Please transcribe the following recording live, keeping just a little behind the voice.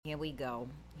Here we go.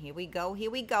 Here we go.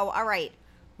 Here we go. All right.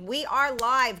 We are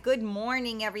live. Good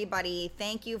morning, everybody.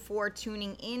 Thank you for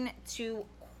tuning in to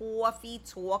Coffee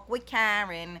Talk with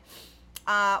Karen.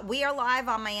 We are live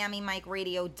on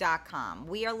MiamiMikeRadio.com.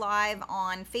 We are live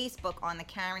on Facebook on the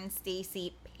Karen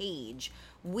Stacy page.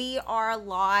 We are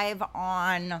live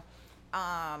on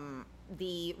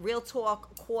the Real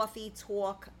Talk Coffee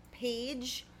Talk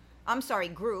page.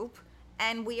 Group.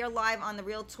 And we are live on the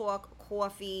Real Talk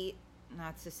Coffee. No,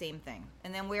 it's the same thing.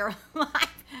 And then we are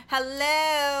live.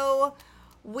 Hello.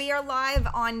 We are live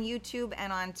on YouTube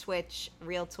and on Twitch.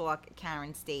 Real Talk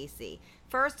Karen Stacy.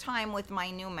 First time with my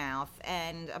new mouth,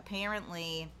 and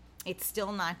apparently it's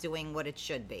still not doing what it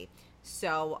should be.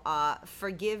 So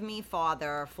forgive me,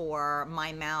 Father, for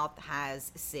my mouth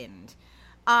has sinned.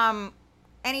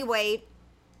 Anyway,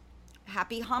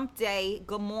 happy hump day.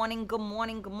 Good morning, good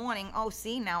morning, good morning. Oh,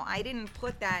 see, now I didn't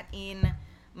put that in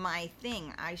my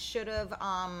thing. I should have,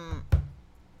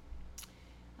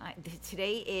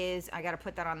 today is, I got to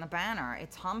put that on the banner.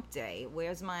 It's hump day.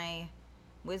 Where's my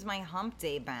hump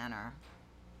day banner?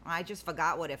 I just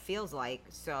forgot what it feels like.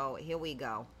 So here we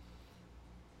go.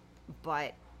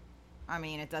 But I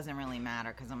mean, it doesn't really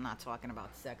matter because I'm not talking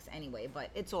about sex anyway, but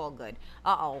it's all good.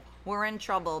 Uh-oh, we're in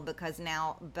trouble because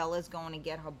now Bella's going to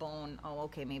get her bone. Oh,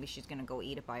 okay, maybe she's going to go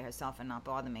eat it by herself and not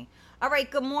bother me. All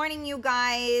right, good morning, you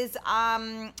guys.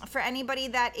 For anybody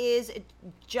that is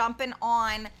jumping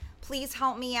on, please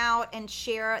help me out and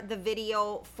share the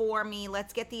video for me.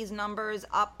 Let's get these numbers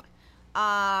up.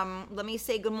 Let me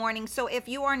say good morning. So if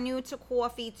you are new to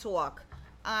Coffee Talk,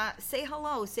 say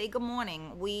hello, say good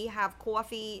morning. We have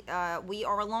coffee, we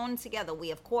are alone together. We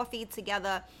have coffee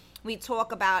together. We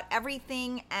talk about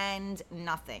everything and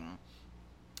nothing.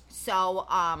 So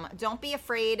don't be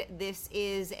afraid. This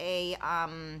is a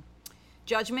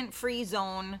judgment-free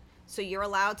zone. So you're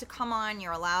allowed to come on,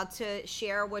 you're allowed to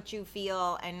share what you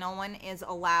feel, and no one is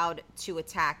allowed to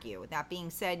attack you. That being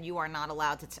said, you are not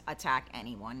allowed to attack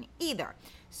anyone either.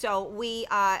 So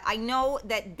I know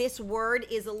that this word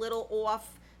is a little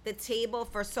off the table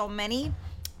for so many,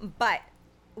 but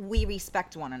we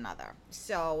respect one another.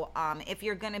 So if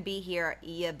you're going to be here,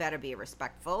 you better be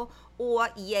respectful or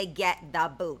you get the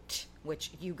boot,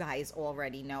 which you guys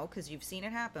already know because you've seen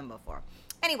it happen before.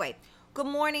 Anyway, good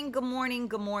morning, good morning,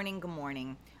 good morning, good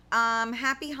morning.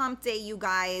 Happy hump day, you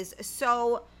guys.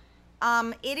 So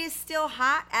it is still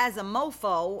hot as a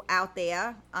mofo out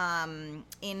there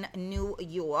in New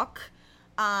York.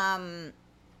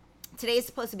 Today is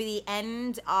supposed to be the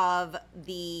end of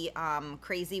the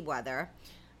crazy weather.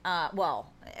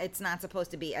 Well, it's not supposed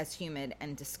to be as humid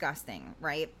and disgusting,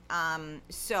 right?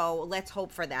 So let's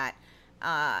hope for that.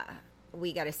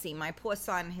 We got to see. My poor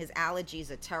son, his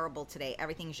allergies are terrible today.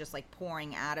 Everything's just like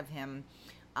pouring out of him.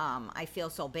 I feel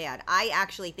so bad. I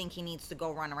actually think he needs to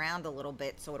go run around a little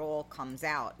bit so it all comes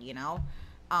out, you know?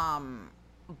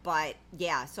 But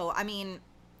yeah, so I mean,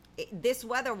 this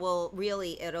weather will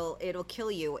really, it'll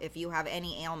kill you if you have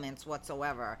any ailments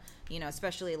whatsoever, you know,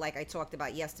 especially like I talked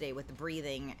about yesterday with the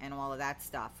breathing and all of that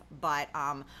stuff. But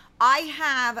I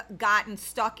have gotten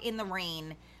stuck in the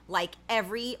rain like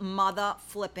every mother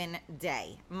flippin'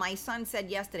 day. My son said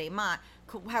yesterday, Ma,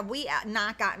 have we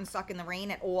not gotten stuck in the rain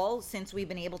at all since we've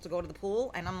been able to go to the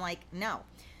pool? And I'm like, no.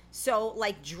 So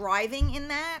like driving in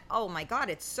that, oh my God,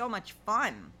 it's so much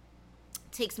fun.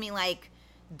 It takes me like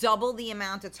double the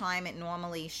amount of time it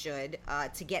normally should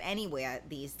to get anywhere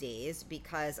these days,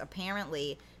 because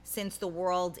apparently since the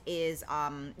world is,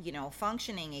 you know,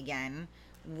 functioning again,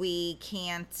 we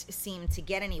can't seem to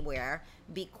get anywhere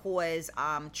because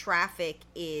traffic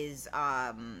is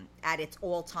at its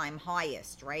all-time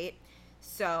highest, right?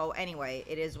 So anyway,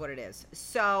 it is what it is.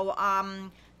 So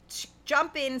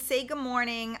jump in, say good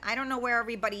morning. I don't know where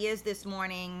everybody is this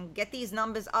morning. Get these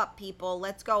numbers up, people.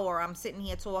 Let's go, or I'm sitting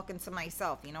here talking to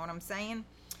myself. You know what I'm saying?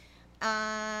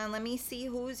 Let me see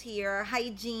who's here. Hi,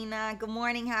 Gina. Good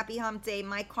morning. Happy hump day.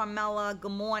 Mike Carmela.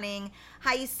 Good morning.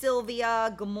 Hi,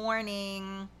 Sylvia. Good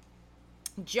morning.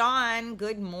 John.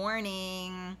 Good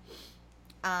morning.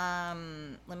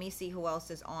 Let me see who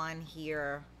else is on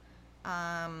here.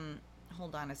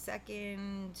 Hold on a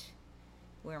second.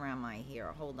 Where am I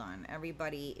here? Hold on.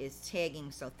 Everybody is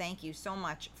tagging, so thank you so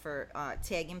much for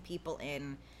tagging people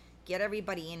in. Get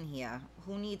everybody in here.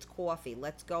 Who needs coffee?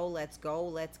 Let's go, let's go,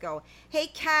 let's go. Hey,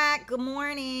 Kat, good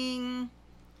morning.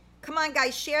 Come on,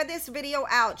 guys, share this video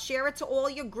out. Share it to all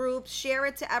your groups. Share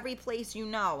it to every place you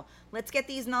know. Let's get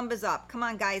these numbers up. Come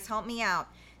on, guys, help me out.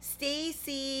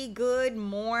 Stacy, good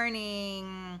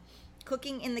morning.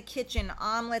 Cooking in the kitchen,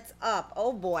 omelets up.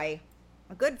 Oh, boy.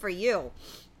 Good for you.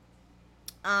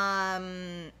 How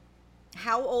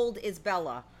old is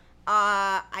Bella?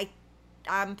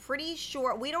 I'm pretty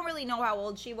sure we don't really know how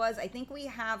old she was. I think we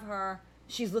have her.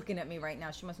 She's looking at me right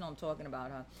now. She must know I'm talking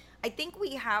about her. I think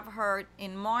we have her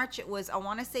in March. It was, I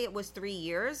want to say it was 3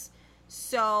 years.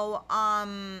 So,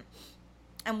 and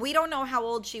we don't know how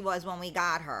old she was when we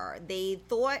got her. They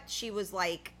thought she was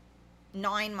like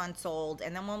 9 months old,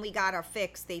 and then when we got her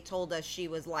fixed, they told us she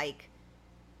was like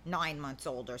 9 months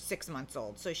old or 6 months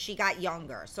old. So she got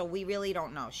younger. So we really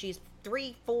don't know. She's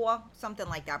 3, 4, something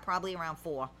like that, probably around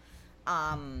 4.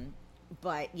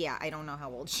 But yeah, I don't know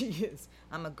how old she is.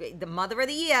 The mother of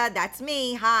the year. That's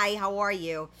me. Hi, how are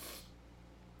you?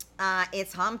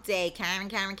 It's hump day. Karen.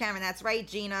 That's right,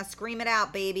 Gina. Scream it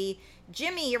out, baby.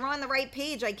 Jimmy, you're on the right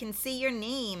page. I can see your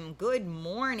name. Good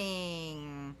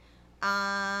morning.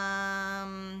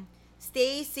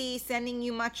 Stacy, sending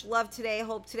you much love today.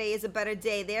 Hope today is a better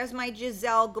day. There's my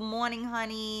Giselle. Good morning,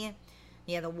 honey.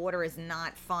 Yeah, the water is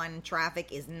not fun.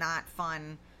 Traffic is not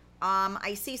fun.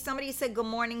 I see somebody said, good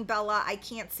morning, Bella. I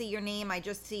can't see your name. I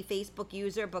just see Facebook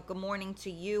user, but good morning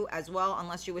to you as well,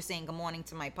 unless you were saying good morning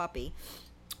to my puppy.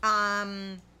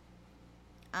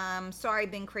 Sorry,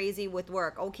 been crazy with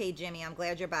work. Okay, Jimmy, I'm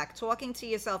glad you're back. Talking to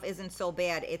yourself isn't so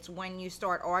bad. It's when you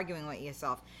start arguing with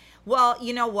yourself. Well,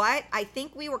 you know what? I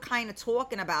think we were kind of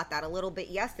talking about that a little bit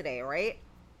yesterday, right?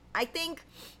 I think,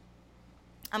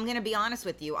 I'm going to be honest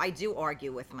with you, I do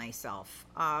argue with myself.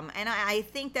 And I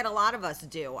think that a lot of us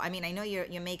do. I mean, I know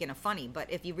you're making it funny,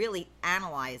 but if you really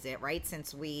analyze it, right,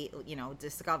 since we,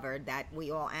 discovered that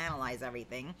we all analyze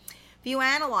everything. If you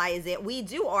analyze it, we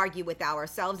do argue with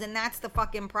ourselves, and that's the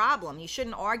fucking problem. You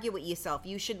shouldn't argue with yourself.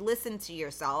 You should listen to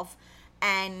yourself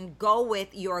and go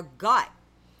with your gut.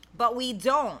 But we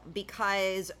don't,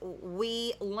 because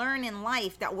we learn in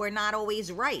life that we're not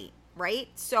always right?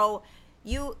 So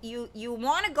you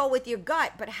want to go with your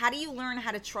gut, but how do you learn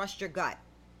how to trust your gut?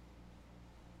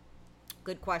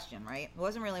 Good question, right? It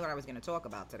wasn't really what I was going to talk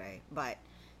about today, but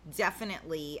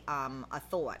definitely a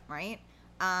thought, right?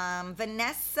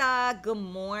 Vanessa, good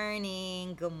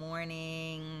morning.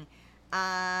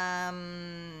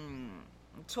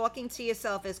 Talking to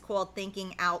yourself is called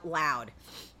thinking out loud.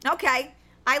 Okay,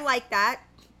 I like that.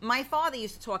 My father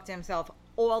used to talk to himself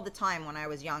all the time when I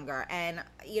was younger. And,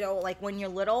 like when you're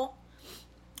little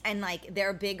and like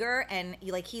they're bigger and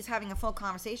like he's having a full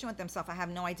conversation with himself, I have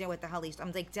no idea what the hell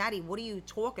I'm like, Daddy, what are you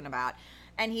talking about?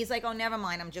 And he's like, oh, never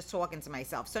mind, I'm just talking to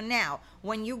myself. So now,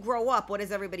 when you grow up, what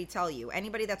does everybody tell you?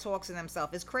 Anybody that talks to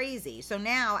themselves is crazy. So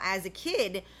now, as a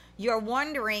kid, you're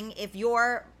wondering if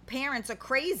your parents are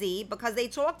crazy because they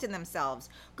talk to themselves.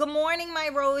 Good morning, my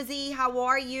Rosie. How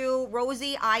are you?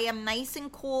 Rosie, I am nice and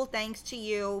cool, thanks to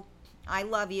you. I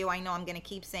love you. I know I'm going to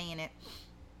keep saying it.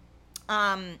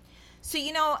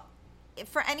 So,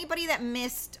 for anybody that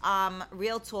missed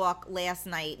Real Talk last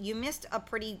night, you missed a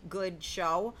pretty good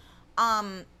show.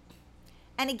 And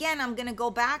again, I'm going to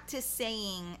go back to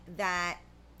saying that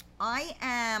I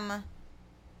am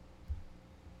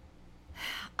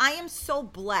so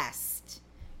blessed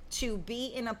to be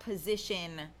in a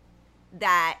position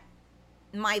that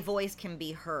my voice can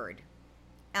be heard.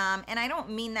 And I don't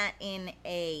mean that in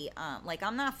a, like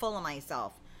I'm not full of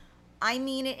myself. I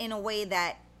mean it in a way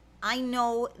that I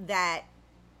know that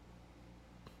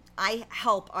I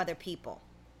help other people.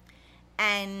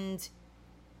 And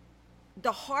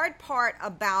the hard part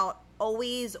about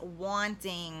always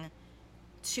wanting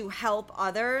to help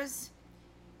others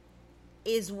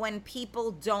is when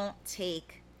people don't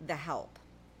take the help.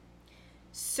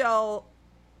 So,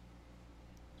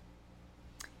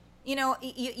 you know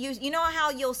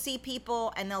how you'll see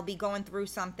people and they'll be going through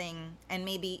something, and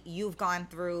maybe you've gone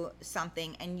through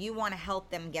something and you want to help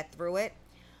them get through it,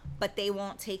 but they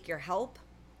won't take your help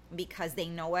because they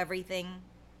know everything.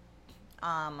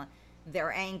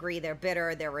 They're angry, they're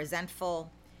bitter, they're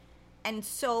resentful. And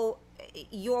so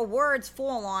your words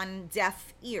fall on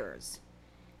deaf ears.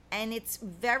 And it's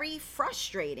very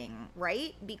frustrating,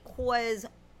 right? Because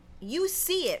you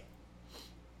see it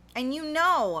and you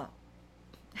know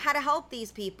how to help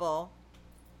these people,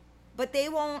 but they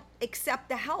won't accept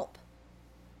the help.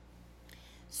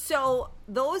 So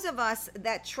those of us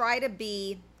that try to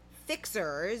be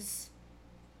fixers,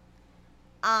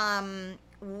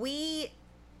 we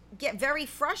get very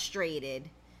frustrated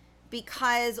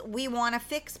because we want to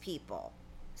fix people.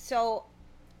 So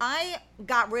I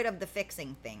got rid of the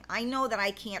fixing thing. I know that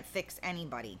I can't fix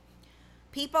anybody.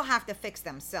 People have to fix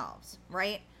themselves,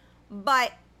 right?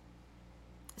 But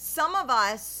some of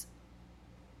us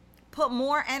put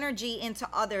more energy into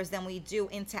others than we do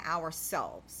into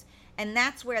ourselves. And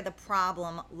that's where the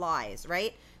problem lies,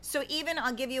 right? So even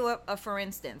I'll give you a for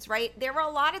instance, right? There are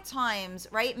a lot of times,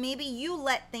 right? Maybe you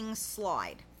let things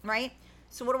slide, right?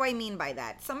 So what do I mean by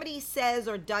that? Somebody says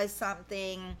or does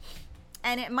something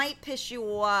and it might piss you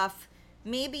off.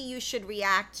 Maybe you should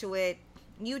react to it.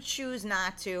 You choose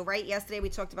not to, right? Yesterday we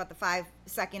talked about the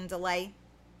 5-second delay.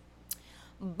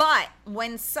 But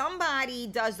when somebody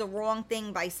does the wrong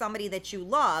thing by somebody that you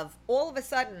love, all of a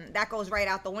sudden that goes right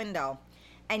out the window.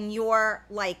 And you're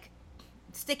like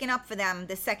sticking up for them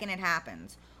the second it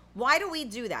happens. Why do we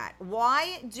do that?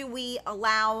 Why do we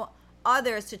allow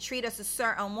others to treat us a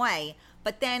certain way?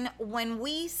 But then when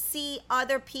we see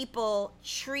other people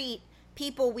treat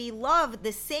people we love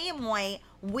the same way,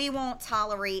 we won't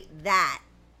tolerate that.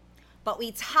 But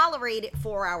we tolerate it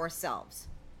for ourselves.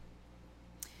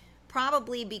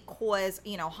 Probably because,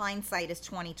 hindsight is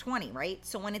 20/20, right?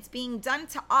 So when it's being done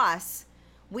to us,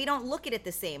 we don't look at it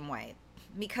the same way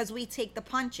because we take the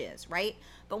punches, right?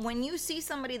 But when you see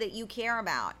somebody that you care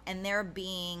about and they're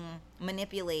being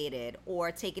manipulated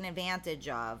or taken advantage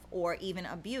of or even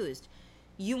abused,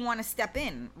 you want to step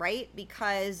in, right?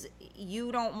 Because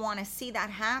you don't want to see that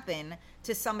happen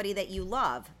to somebody that you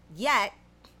love. Yet,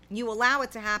 you allow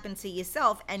it to happen to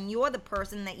yourself, and you're the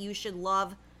person that you should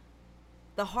love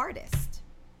the hardest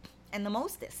and the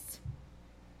mostest,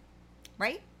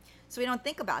 right? So we don't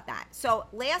think about that. So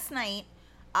last night,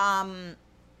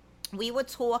 we were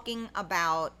talking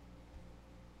about,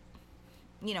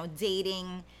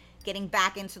 dating, getting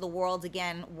back into the world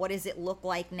again. What does it look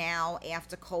like now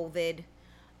after COVID?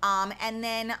 And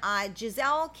then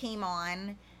Giselle came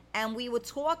on, and we were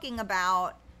talking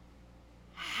about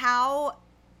how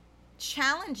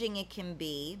challenging it can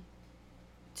be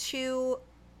to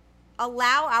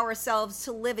allow ourselves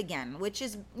to live again, which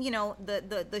is,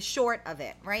 the short of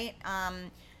it, right?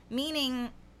 Meaning,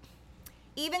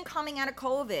 even coming out of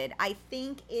COVID, I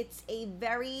think it's a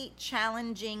very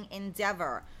challenging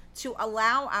endeavor to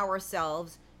allow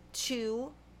ourselves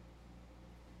to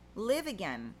live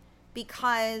again,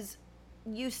 because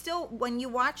when you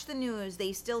watch the news,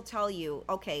 they still tell you,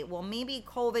 okay, well, maybe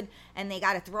COVID, and they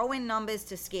got to throw in numbers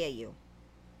to scare you.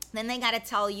 Then they got to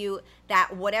tell you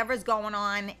that whatever's going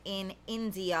on in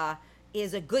India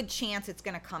is a good chance it's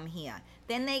going to come here.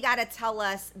 Then they got to tell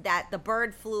us that the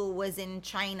bird flu was in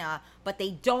China, but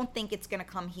they don't think it's going to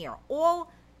come here. All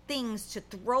things to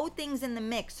throw things in the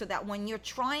mix so that when you're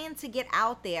trying to get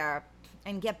out there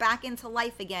and get back into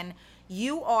life again,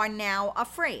 you are now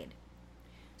afraid.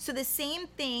 So the same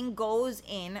thing goes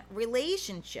in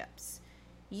relationships.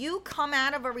 You come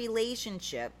out of a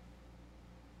relationship,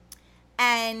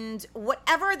 and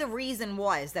whatever the reason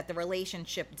was that the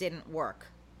relationship didn't work,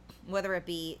 whether it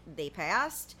be they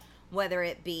passed, whether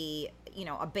it be,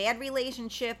 a bad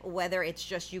relationship, whether it's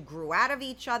just you grew out of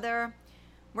each other,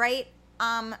 right?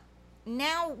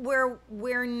 Now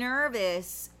we're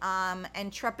nervous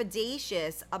and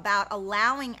trepidatious about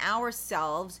allowing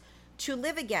ourselves to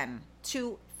live again,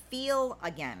 to feel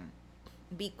again.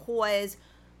 Because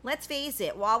let's face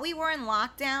it, while we were in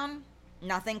lockdown,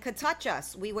 nothing could touch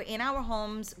us. We were in our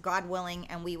homes, God willing,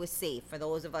 and we were safe, for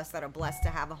those of us that are blessed to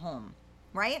have a home,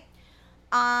 right?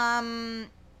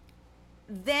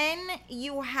 Then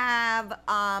you have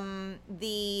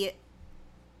the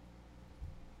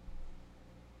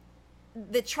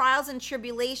trials and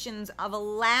tribulations of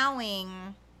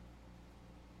allowing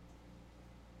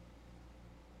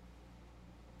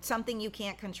something you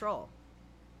can't control.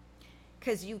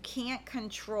 Because you can't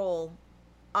control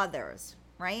others,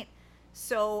 right?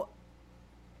 So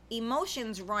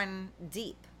emotions run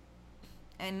deep,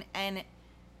 and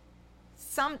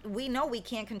we know we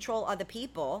can't control other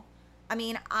people. I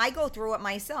mean, I go through it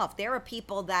myself. There are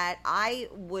people that I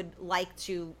would like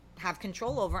to have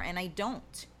control over, and I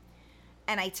don't.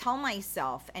 And I tell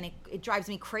myself, and it drives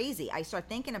me crazy. I start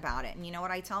thinking about it, and you know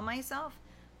what I tell myself?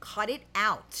 Cut it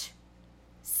out.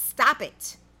 Stop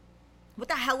it. What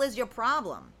the hell is your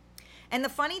problem? And the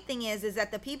funny thing is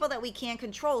that the people that we can't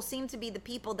control seem to be the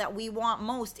people that we want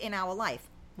most in our life.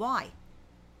 Why?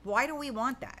 Why do we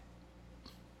want that?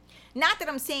 Not that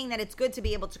I'm saying that it's good to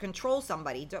be able to control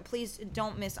somebody. Please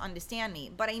don't misunderstand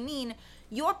me. But I mean,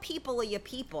 your people are your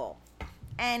people.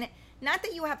 And not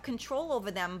that you have control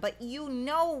over them, but you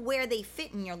know where they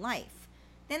fit in your life.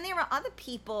 Then there are other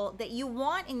people that you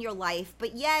want in your life,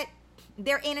 but yet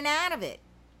they're in and out of it.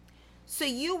 So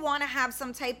you want to have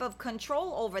some type of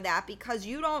control over that because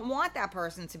you don't want that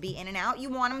person to be in and out. You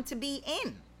want them to be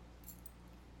in.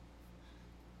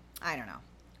 I don't know.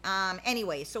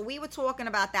 Anyway, so we were talking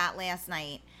about that last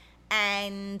night,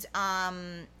 and,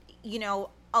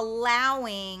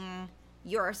 allowing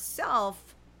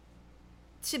yourself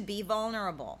to be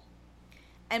vulnerable.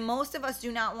 And most of us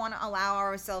do not want to allow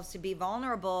ourselves to be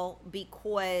vulnerable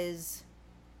because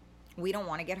we don't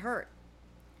want to get hurt.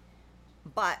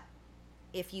 But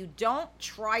if you don't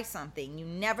try something, you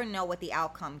never know what the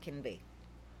outcome can be.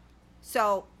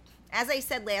 So, as I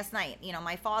said last night,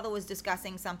 my father was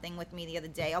discussing something with me the other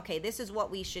day. Okay, this is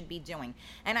what we should be doing.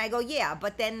 And I go, yeah,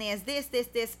 but then there's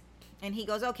this. And he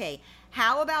goes, okay,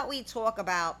 how about we talk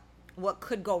about what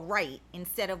could go right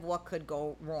instead of what could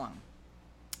go wrong?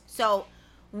 So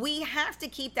we have to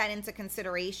keep that into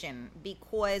consideration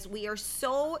because we are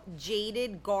so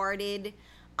jaded, guarded,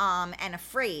 and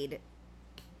afraid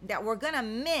that we're going to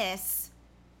miss,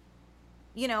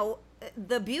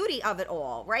 the beauty of it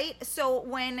all, right? So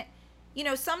when,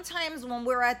 sometimes when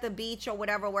we're at the beach or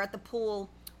whatever, we're at the pool,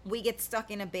 we get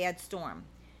stuck in a bad storm.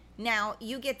 Now,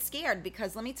 you get scared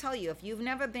because let me tell you, if you've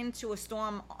never been to a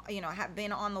storm, have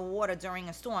been on the water during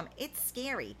a storm, it's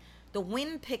scary. The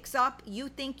wind picks up, you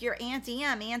think you're Auntie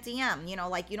M,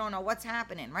 like you don't know what's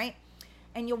happening, right?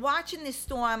 And you're watching this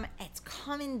storm, it's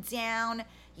coming down,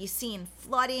 you're seeing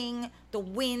flooding, the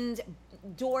wind,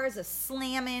 doors are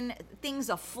slamming, things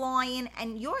are flying,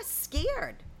 and you're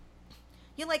scared.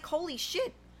 You're like, holy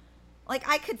shit, like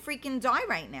I could freaking die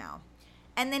right now.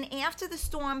 And then after the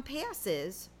storm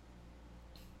passes,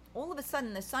 all of a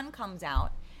sudden the sun comes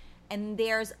out and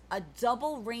there's a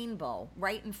double rainbow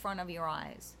right in front of your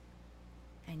eyes.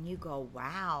 And you go,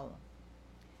 wow.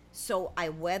 So I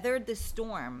weathered the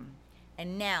storm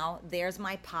and now there's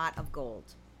my pot of gold.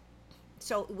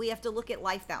 So we have to look at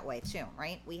life that way too,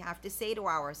 right? We have to say to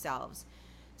ourselves,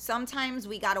 sometimes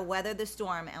we got to weather the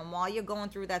storm. And while you're going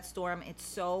through that storm, it's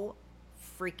so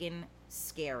freaking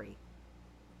scary.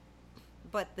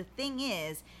 But the thing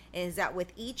is that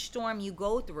with each storm you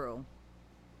go through,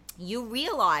 you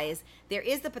realize there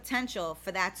is the potential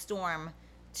for that storm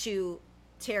to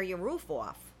tear your roof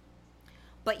off.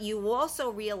 But you also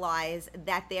realize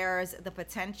that there's the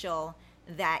potential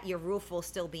that your roof will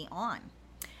still be on.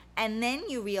 And then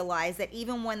you realize that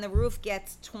even when the roof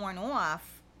gets torn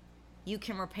off, you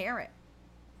can repair it.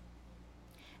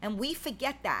 And we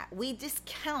forget that. We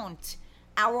discount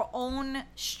our own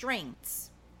strengths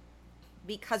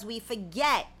because we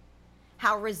forget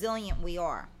how resilient we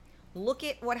are. Look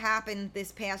at what happened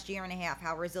this past year and a half,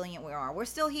 how resilient we are. We're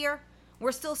still here.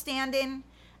 We're still standing.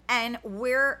 And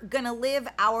we're going to live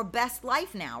our best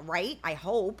life now, right? I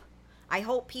hope. I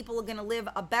hope people are going to live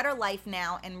a better life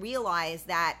now and realize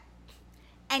that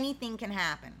anything can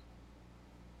happen.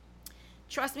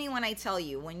 Trust me when I tell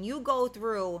you, when you go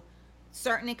through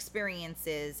certain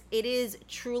experiences, it is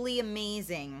truly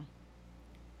amazing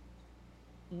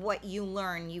what you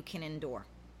learn you can endure.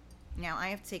 Now, I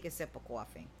have to take a sip of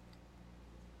coffee.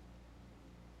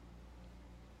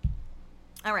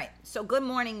 All right, so good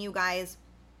morning, you guys.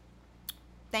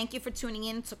 Thank you for tuning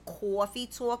in to Coffee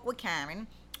Talk with Karen.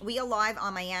 We are live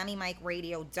on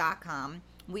MiamiMikeRadio.com.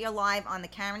 We are live on the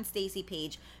Karen Stacy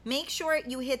page. Make sure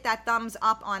you hit that thumbs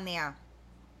up on there.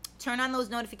 Turn on those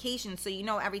notifications so you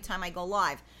know every time I go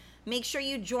live. Make sure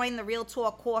you join the Real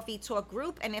Talk Coffee Talk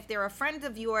group. And if there are friends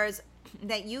of yours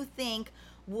that you think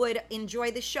would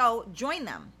enjoy the show, join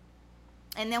them.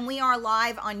 And then we are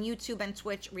live on YouTube and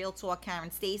Twitch, Real Talk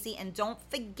Karen Stacy. And don't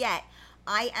forget,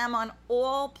 I am on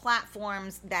all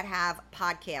platforms that have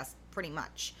podcasts, pretty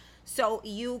much. So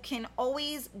you can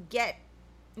always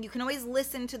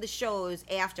listen to the shows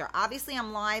after. Obviously,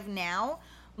 I'm live now,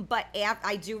 but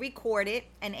I do record it,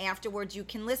 and afterwards you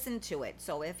can listen to it.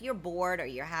 So if you're bored or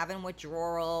you're having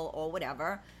withdrawal or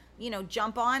whatever,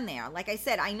 jump on there. Like I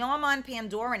said, I know I'm on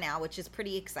Pandora now, which is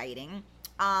pretty exciting.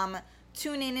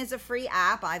 TuneIn is a free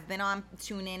app. I've been on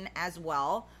TuneIn as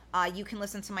well. You can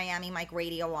listen to Miami Mike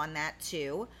Radio on that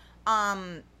too.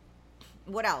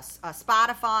 What else?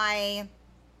 Spotify,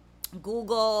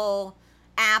 Google,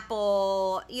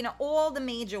 Apple, all the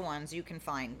major ones you can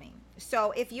find me.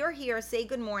 So if you're here, say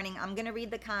good morning. I'm going to read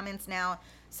the comments now.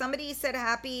 Somebody said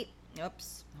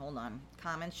oops, hold on.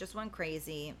 Comments just went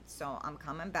crazy. So I'm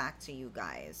coming back to you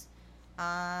guys.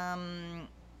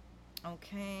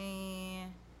 Okay.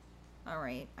 All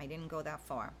right. I didn't go that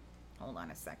far. Hold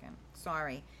on a second.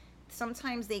 Sorry.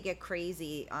 Sometimes they get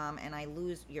crazy and I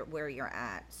lose where you're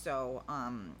at. So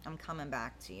I'm coming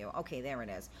back to you. Okay, there it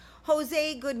is.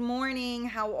 Jose, good morning.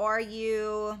 How are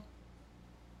you?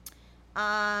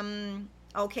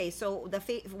 Okay, so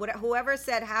whoever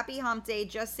said happy hump day,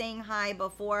 just saying hi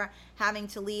before having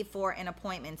to leave for an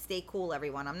appointment. Stay cool,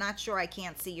 everyone. I'm not sure, I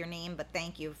can't see your name, but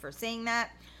thank you for saying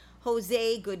that.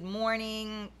 Jose, good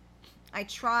morning. I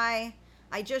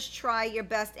just try your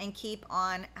best and keep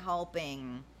on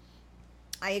helping.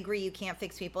 I agree, you can't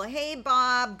fix people. Hey,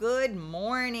 Bob, good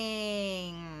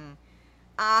morning.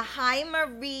 Hi,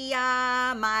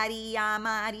 Maria.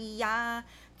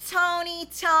 Tony.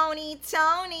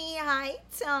 Hi,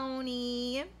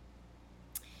 Tony.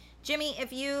 Jimmy,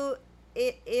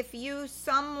 if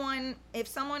someone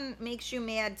makes you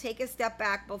mad, take a step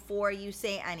back before you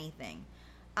say anything.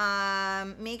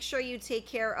 Make sure you take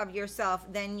care of yourself,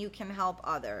 then you can help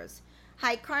others.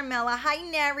 Hi, Carmela. Hi,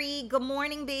 Neri. Good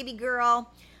morning, baby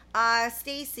girl.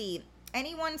 Stacy,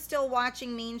 anyone still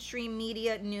watching mainstream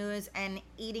media news and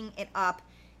eating it up,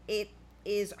 it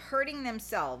is hurting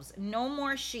themselves. No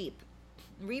more sheep.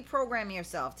 Reprogram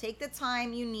yourself. Take the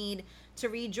time you need to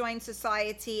rejoin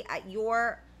society at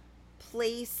your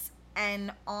place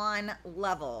and on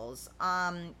levels.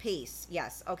 Pace.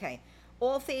 Yes. Okay.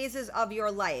 All phases of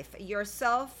your life.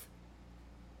 Yourself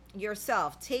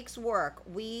takes work.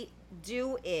 We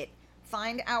do it.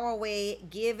 Find our way.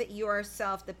 Give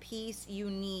yourself the peace you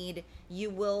need.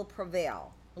 You will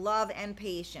prevail. Love and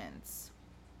patience.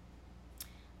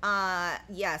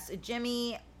 Yes,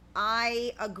 Jimmy,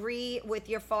 I agree with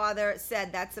your father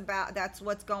said that's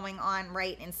what's going on,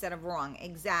 right, instead of wrong.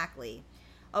 Exactly.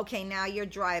 Okay, now you're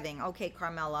driving. Okay,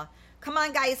 Carmela. Come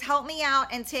on, guys, help me out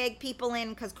and tag people in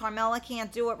because Carmela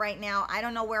can't do it right now. I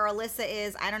don't know where Alyssa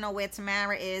is. I don't know where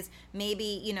Tamara is.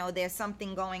 Maybe, there's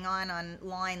something going on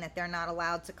online that they're not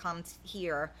allowed to come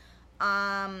here.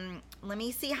 Let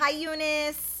me see. Hi,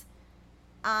 Eunice.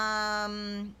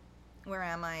 Where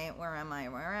am I?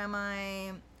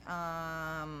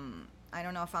 I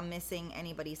don't know if I'm missing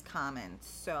anybody's comments.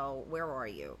 So where are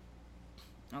you?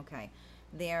 Okay.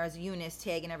 There's Eunice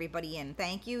tagging everybody in.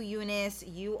 Thank you, Eunice.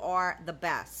 You are the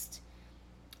best.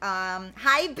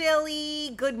 Hi,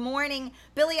 Billy. Good morning.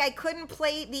 Billy, I couldn't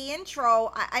play the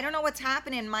intro. I don't know what's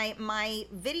happening. My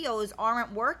videos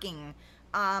aren't working.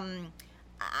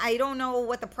 I don't know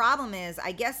what the problem is.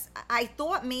 I guess I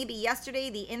thought maybe yesterday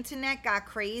the internet got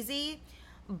crazy,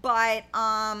 but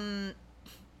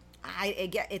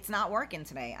it's not working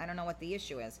today. I don't know what the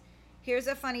issue is. Here's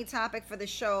a funny topic for the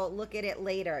show. Look at it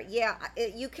later. Yeah,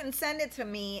 you can send it to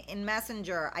me in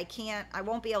Messenger. I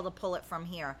won't be able to pull it from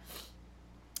here.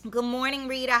 Good morning,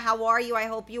 Rita. How are you? I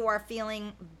hope you are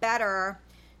feeling better.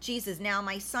 Jesus, now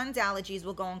my son's allergies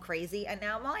were going crazy, and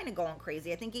now mine are going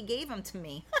crazy. I think he gave them to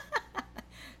me.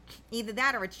 Either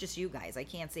that or it's just you guys. I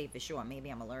can't say for sure. Maybe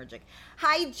I'm allergic.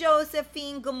 Hi,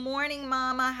 Josephine. Good morning,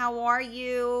 Mama. How are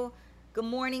you? Good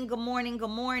morning, good morning, good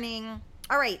morning.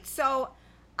 All right, so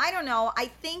I don't know. I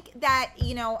think that,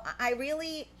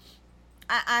 I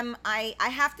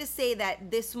have to say that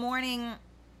this morning,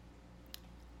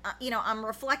 I'm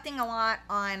reflecting a lot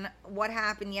on what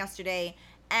happened yesterday,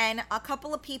 and a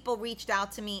couple of people reached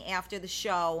out to me after the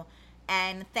show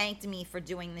and thanked me for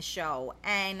doing the show,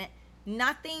 and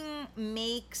nothing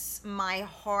makes my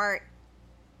heart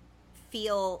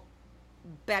feel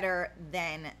better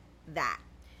than that,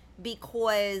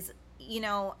 because,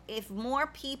 if more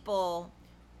people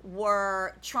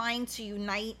were trying to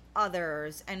unite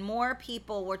others and more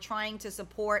people were trying to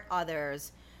support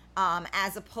others,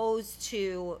 as opposed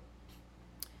to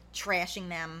trashing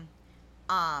them,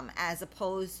 as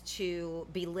opposed to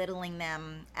belittling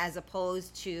them, as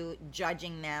opposed to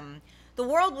judging them, the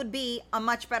world would be a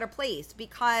much better place.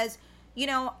 Because,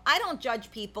 I don't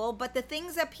judge people, but the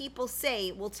things that people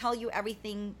say will tell you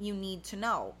everything you need to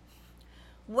know.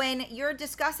 When you're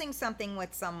discussing something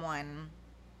with someone,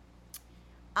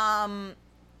 and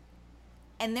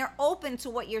they're open to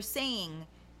what you're saying,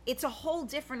 it's a whole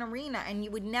different arena, and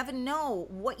you would never know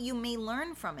what you may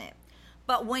learn from it.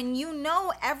 But when you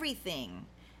know everything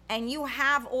and you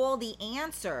have all the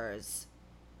answers,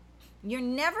 you're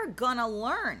never gonna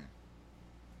learn.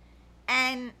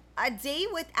 And a day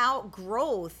without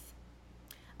growth,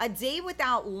 a day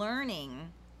without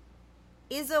learning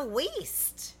is a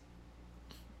waste.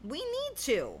 We need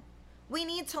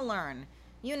to learn.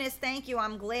 Eunice, thank you.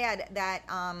 I'm glad that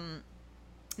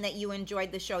that you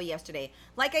enjoyed the show yesterday.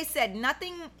 Like I said,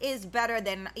 nothing is better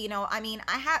than, it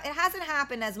hasn't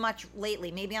happened as much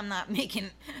lately. Maybe I'm not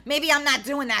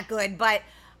doing that good, but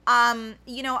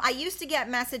I used to get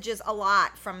messages a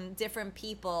lot from different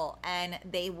people, and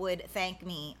they would thank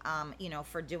me,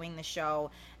 for doing the show,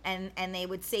 and they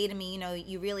would say to me,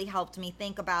 you really helped me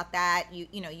think about that.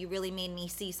 You really made me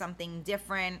see something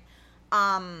different.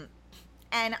 And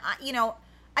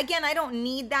again, I don't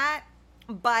need that,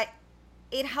 but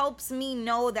it helps me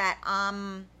know that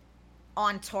I'm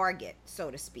on target,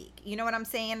 so to speak. You know what I'm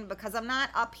saying? Because I'm not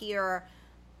up here.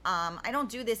 I don't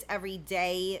do this every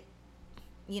day,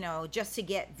 just to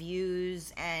get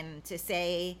views and to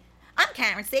say, I'm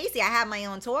Karen Stacy, I have my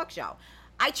own talk show.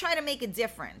 I try to make a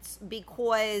difference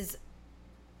because,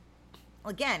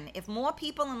 again, if more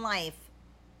people in life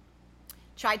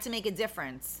tried to make a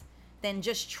difference than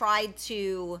just tried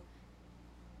to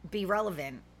be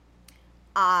relevant,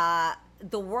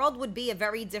 the world would be a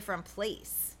very different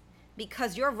place.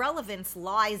 because your relevance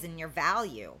lies in your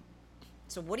value.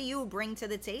 So what do you bring to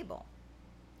the table?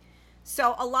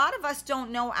 So a lot of us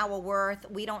don't know our worth.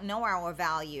 We don't know our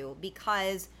value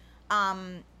because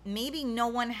maybe no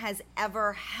one has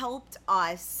ever helped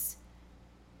us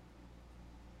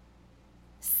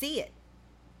see it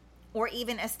or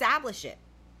even establish it.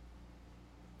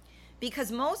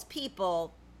 Because most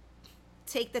people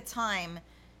take the time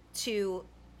to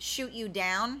shoot you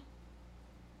down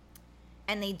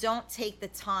and they don't take the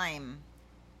time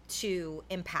to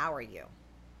empower you,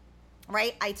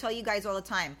 right? I tell you guys all the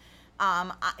time,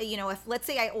 if let's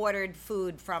say I ordered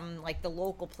food from like the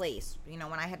local place, when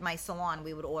I had my salon,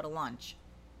 we would order lunch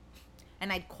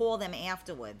and I'd call them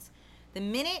afterwards. The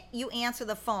minute you answer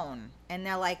the phone and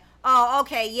they're like, oh,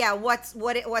 okay, yeah, what's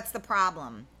the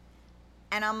problem?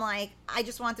 And I'm like, I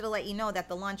just wanted to let you know that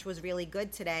the lunch was really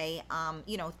good today.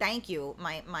 Thank you.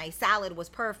 My salad was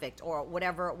perfect, or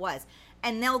whatever it was.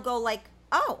 And they'll go like,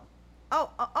 oh,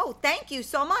 thank you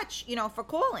so much, for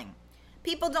calling.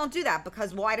 People don't do that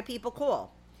because why do people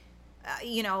call?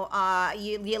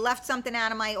 You left something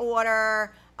out of my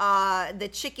order. The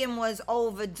chicken was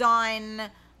overdone.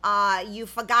 You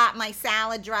forgot my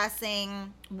salad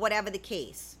dressing, whatever the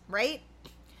case, right?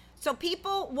 So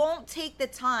people won't take the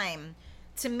time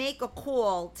to make a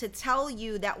call to tell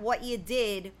you that what you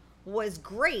did was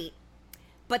great,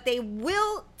 but they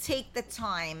will take the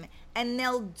time and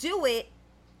they'll do it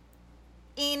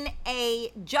in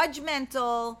a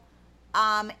judgmental,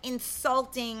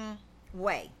 insulting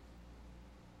way,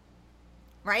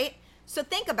 right? So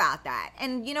think about that.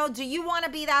 And, do you want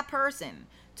to be that person?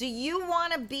 Do you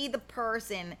want to be the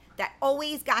person that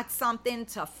always got something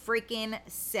to freaking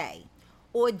say?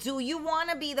 Or do you want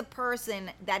to be the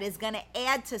person that is going to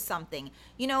add to something?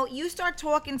 You start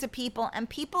talking to people and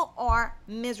people are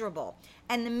miserable.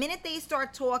 And the minute they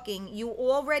start talking, you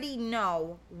already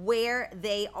know where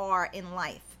they are in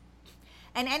life.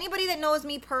 And anybody that knows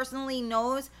me personally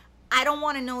knows I don't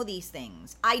want to know these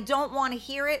things. I don't want to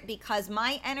hear it because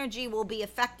my energy will be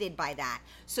affected by that.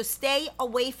 So stay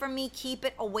away from me. Keep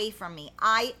it away from me.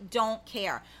 I don't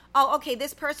care. Oh, okay,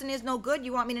 this person is no good.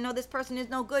 You want me to know this person is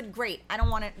no good? Great. I don't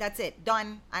want to. That's it.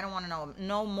 Done. I don't want to know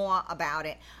no more about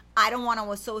it. I don't want to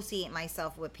associate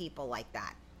myself with people like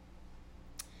that.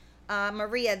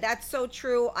 Maria, that's so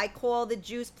true. I call the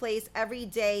juice place every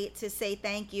day to say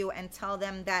thank you and tell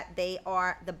them that they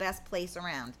are the best place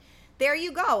around. There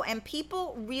you go. And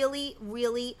people really,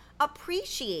 really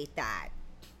appreciate that.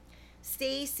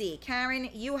 Stacy, Karen,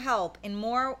 you help in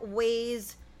more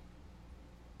ways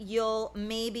you'll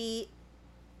maybe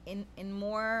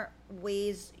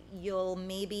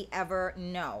ever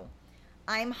know.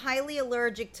 I'm highly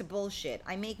allergic to bullshit.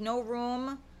 I make no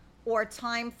room or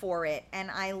time for it,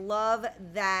 and I love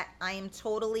that I am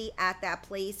totally at that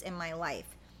place in my life.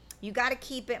 You got to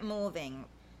keep it moving.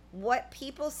 What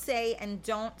people say and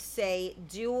don't say,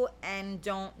 do and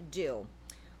don't do,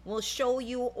 will show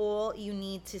you all you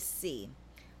need to see.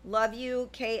 Love you,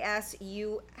 KS.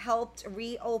 You helped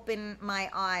reopen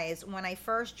my eyes. When I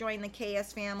first joined the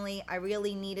KS family, I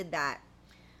really needed that.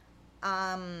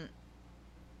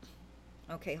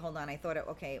 Okay, hold on.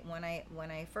 When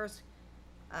I first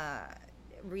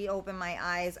reopened my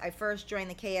eyes, I first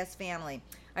joined the KS family.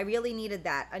 I really needed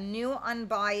that. A new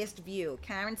unbiased view.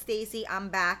 Karen Stacy, I'm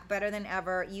back better than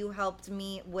ever. You helped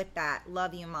me with that.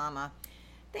 Love you, Mama.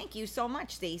 Thank you so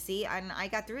much, Stacy. And I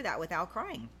got through that without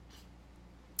crying.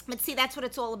 But see, that's what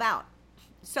it's all about.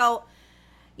 So,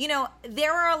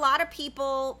 there are a lot of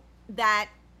people that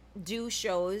do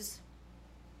shows.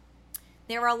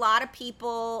 There are a lot of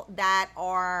people that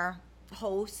are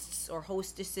hosts or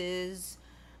hostesses.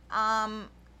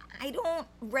 I don't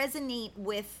resonate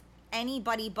with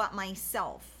anybody but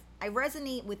myself. I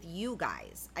resonate with you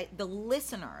guys, the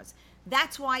listeners.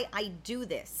 That's why I do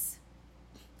this.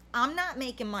 I'm not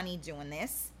making money doing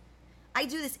this. I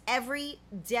do this every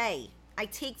day. I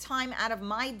take time out of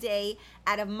my day,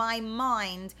 out of my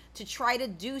mind, to try to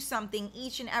do something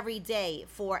each and every day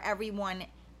for everyone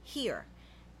here.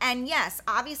 And yes,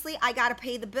 obviously I got to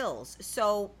pay the bills.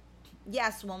 So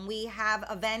yes, when we have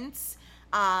events,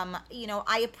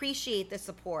 I appreciate the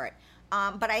support.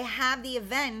 But I have the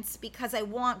events because I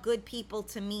want good people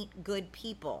to meet good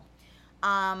people.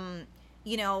 And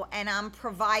I'm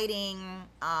providing,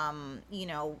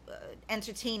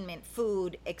 entertainment,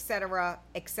 food, etc.,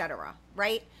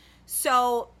 right?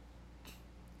 So,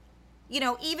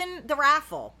 even the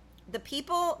raffle, the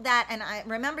people that, and I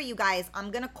remember you guys,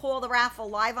 I'm going to call the raffle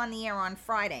live on the air on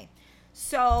Friday.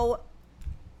 So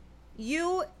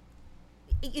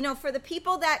for the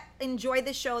people that enjoy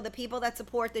the show, the people that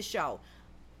support the show,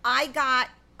 I got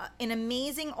an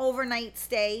amazing overnight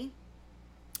stay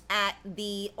at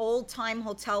the Old Time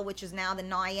Hotel, which is now the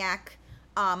Nyack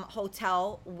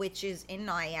Hotel, which is in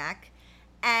Nyack.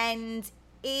 And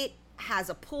it has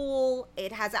a pool.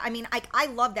 It has, I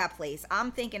love that place.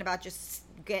 I'm thinking about just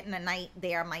getting a night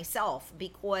there myself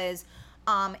because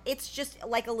it's just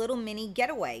like a little mini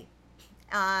getaway.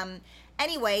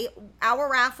 Anyway, our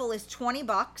raffle is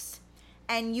 $20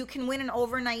 and you can win an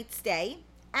overnight stay.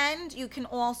 And you can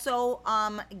also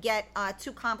get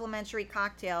 2 complimentary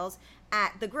cocktails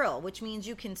at the grill, which means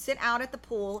you can sit out at the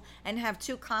pool and have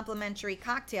 2 complimentary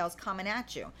cocktails coming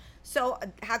at you. So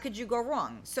how could you go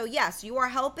wrong? So yes, you are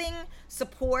helping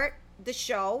support the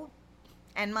show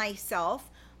and myself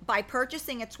by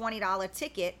purchasing a $20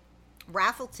 ticket,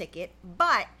 raffle ticket,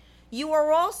 but you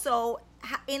are also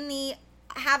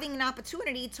having an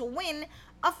opportunity to win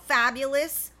a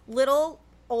fabulous little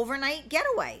overnight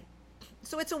getaway.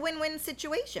 So it's a win-win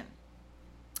situation.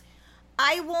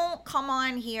 I won't come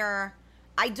on here.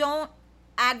 I don't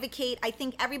advocate. I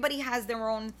think everybody has their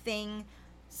own thing.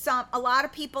 A lot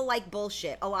of people like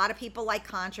bullshit. A lot of people like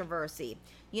controversy.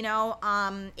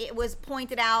 It was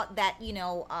pointed out that,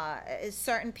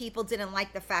 certain people didn't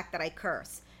like the fact that I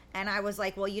curse. And I was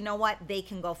like, well, you know what? They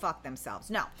can go fuck themselves.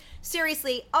 No,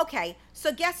 seriously. Okay.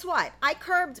 So guess what? I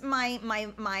curbed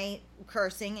my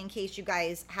cursing in case you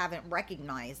guys haven't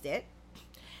recognized it.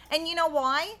 And you know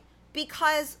why?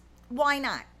 Because why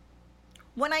not?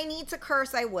 When I need to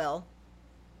curse, I will.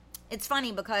 It's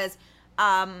funny because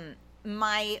when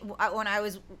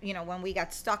we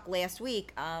got stuck last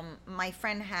week, my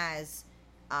friend has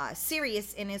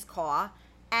Sirius in his car,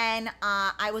 and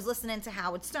I was listening to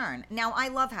Howard Stern. Now, I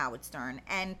love Howard Stern,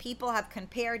 and people have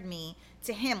compared me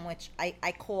to him, which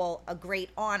I call a great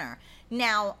honor.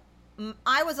 Now,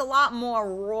 I was a lot more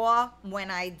raw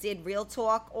when I did Real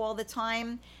Talk all the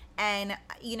time. And,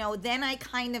 then I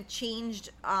kind of changed,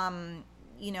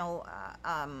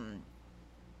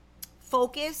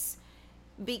 focus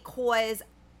because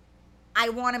I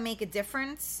want to make a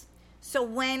difference. So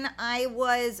when I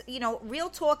was, Real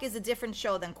Talk is a different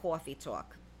show than Coffee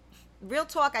Talk. Real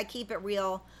Talk, I keep it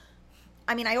real.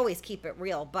 I always keep it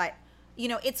real, but,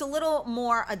 it's a little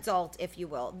more adult, if you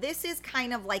will. This is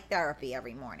kind of like therapy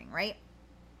every morning, right?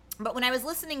 But when I was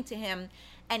listening to him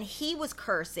and he was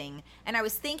cursing, and I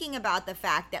was thinking about the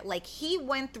fact that, like, he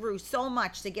went through so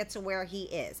much to get to where he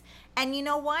is. And you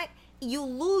know what? You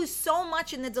lose so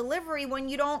much in the delivery when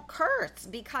you don't curse,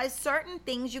 because certain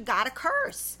things you gotta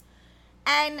curse.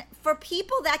 And for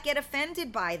people that get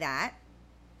offended by that,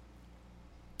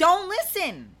 don't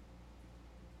listen.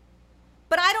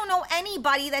 But I don't know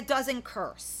anybody that doesn't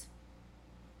curse.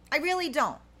 I really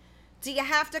don't. Do you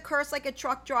have to curse like a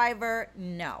truck driver?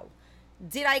 No.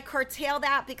 Did I curtail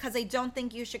that because I don't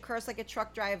think you should curse like a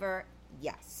truck driver?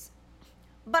 Yes.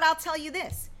 But I'll tell you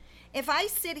this. If I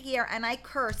sit here and I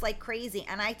curse like crazy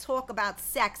and I talk about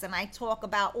sex and I talk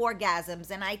about orgasms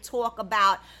and I talk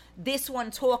about this one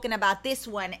talking about this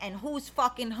one and who's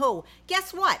fucking who,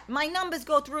 guess what? My numbers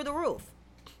go through the roof.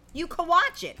 You can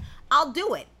watch it. I'll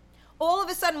do it. All of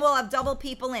a sudden, we'll have double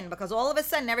people in because all of a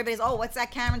sudden, everybody's, oh, what's that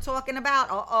Karen talking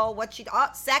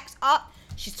about? Sex,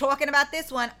 she's talking about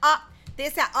this one,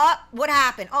 what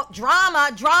happened? Oh,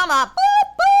 drama, boop,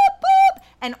 boop, boop.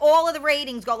 And all of the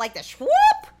ratings go like this, whoop,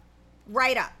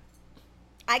 right up.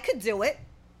 I could do it.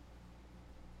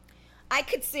 I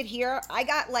could sit here.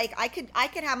 I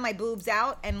could have my boobs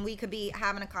out and we could be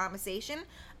having a conversation.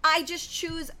 I just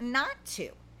choose not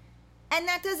to. And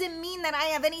that doesn't mean that I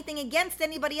have anything against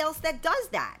anybody else that does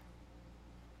that.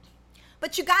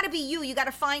 But you got to be you. You got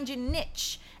to find your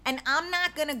niche. And I'm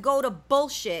not going to go to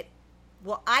bullshit.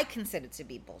 Well, I consider it to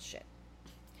be bullshit.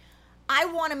 I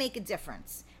want to make a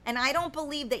difference. And I don't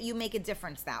believe that you make a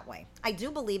difference that way. I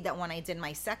do believe that when I did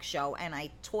my sex show and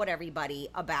I taught everybody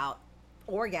about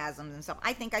orgasms and stuff,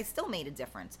 I think I still made a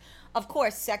difference. Of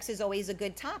course, sex is always a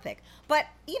good topic, but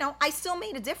I still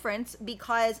made a difference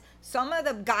because some of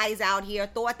the guys out here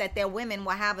thought that their women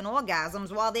were having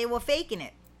orgasms while they were faking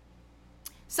it.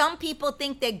 Some people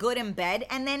think they're good in bed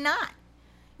and they're not.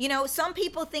 Some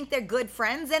people think they're good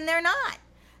friends and they're not.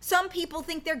 Some people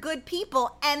think they're good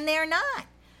people and they're not.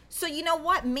 So you know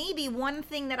what? Maybe one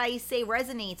thing that I say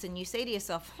resonates and you say to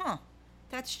yourself,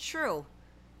 that's true.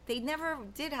 They never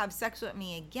did have sex with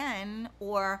me again,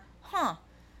 or,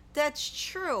 that's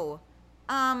true.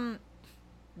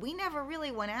 We never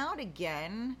really went out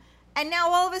again. And now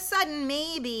all of a sudden,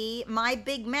 maybe my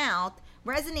big mouth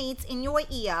resonates in your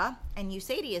ear, and you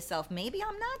say to yourself, maybe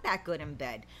I'm not that good in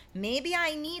bed. Maybe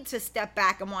I need to step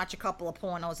back and watch a couple of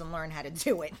pornos and learn how to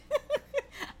do it.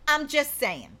 I'm just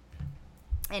saying.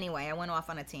 Anyway, I went off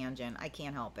on a tangent. I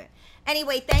can't help it.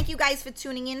 Anyway, thank you guys for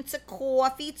tuning in to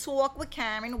Coffee Talk with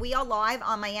Karen. We are live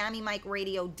on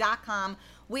MiamiMikeRadio.com.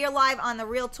 We are live on the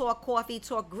Real Talk Coffee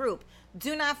Talk group.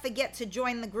 Do not forget to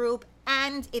join the group.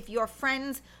 And if your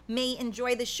friends may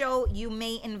enjoy the show, you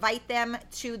may invite them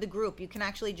to the group. You can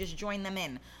actually just join them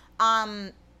in.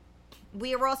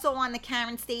 We are also on the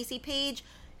Karen Stacy page.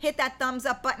 Hit that thumbs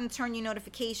up button, turn your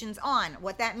notifications on.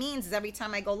 What that means is every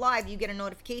time I go live, you get a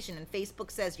notification, and Facebook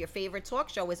says your favorite talk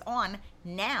show is on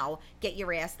now. Get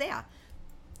your ass there.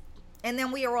 And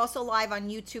then we are also live on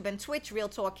YouTube and Twitch, Real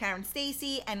Talk Karen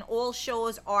Stacy, and all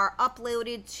shows are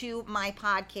uploaded to my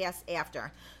podcast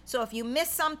after. So if you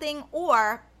missed something,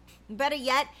 or better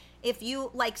yet, if you,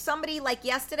 like somebody like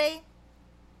yesterday,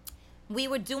 we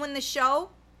were doing the show,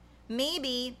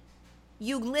 maybe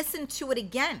you listen to it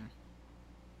again.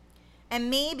 And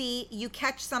maybe you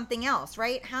catch something else,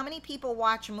 right? How many people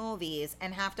watch movies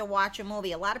and have to watch a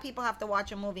movie? A lot of people have to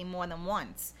watch a movie more than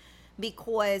once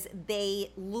because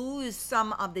they lose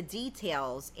some of the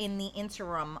details in the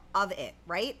interim of it,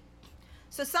 right?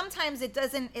 So sometimes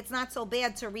it's not so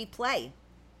bad to replay,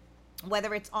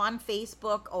 whether it's on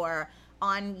Facebook or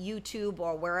on YouTube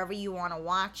or wherever you want to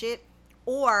watch it,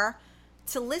 or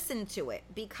to listen to it,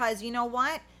 because you know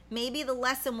what? Maybe the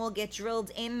lesson will get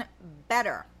drilled in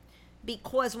better.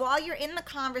 Because while you're in the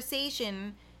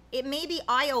conversation, it may be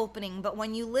eye-opening, but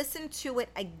when you listen to it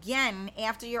again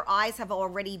after your eyes have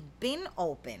already been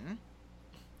open,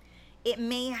 it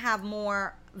may have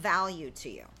more value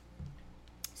to you.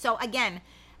 So again,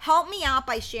 help me out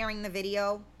by sharing the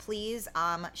video, please.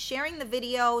 Sharing the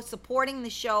video, supporting the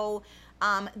show,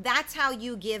 that's how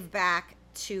you give back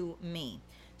to me.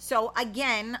 So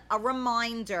again, a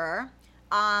reminder,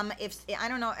 if I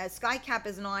don't know, Skycap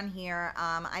isn't on here.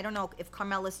 I don't know if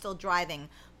Carmela's still driving,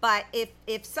 but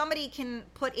if somebody can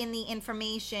put in the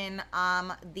information,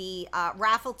 the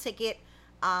raffle ticket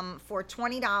for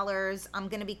 $20. I'm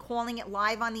going to be calling it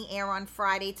live on the air on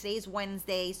Friday. Today's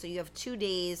Wednesday, so you have 2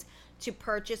 days to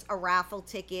purchase a raffle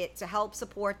ticket to help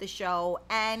support the show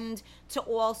and to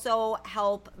also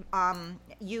help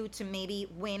you to maybe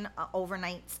win an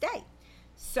overnight stay.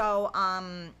 So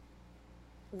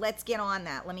let's get on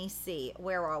that. Let me see.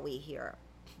 Where are we here?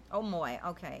 Oh, boy.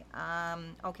 Okay.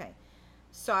 Okay.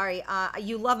 Sorry.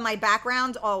 You love my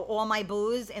background? Oh, all my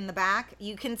booze in the back?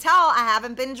 You can tell I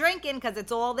haven't been drinking because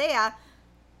it's all there.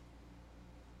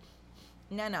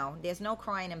 No. There's no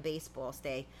crying in baseball.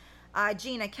 Stay.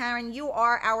 Gina, Karen, you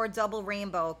are our double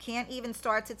rainbow. Can't even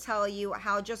start to tell you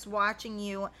how just watching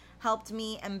you helped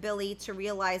me and Billy to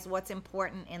realize what's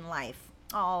important in life.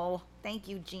 Oh, thank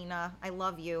you, Gina. I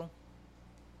love you.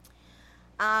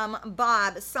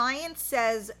 Bob, science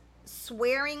says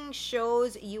swearing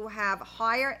shows you have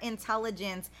higher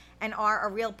intelligence and are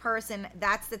a real person.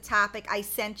 That's the topic I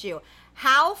sent you.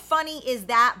 How funny is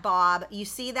that, Bob? You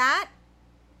see that?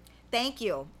 Thank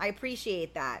you. I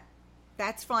appreciate that.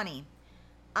 That's funny.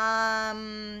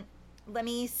 Let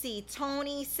me see.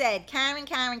 Tony said, Karen,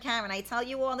 I tell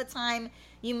you all the time,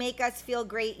 you make us feel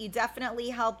great. You definitely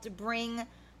helped bring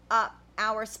up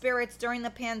our spirits during the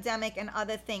pandemic and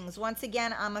other things. Once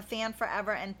again, I'm a fan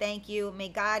forever and thank you. May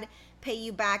God pay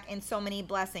you back in so many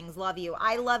blessings. Love you.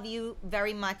 I love you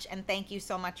very much and thank you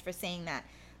so much for saying that.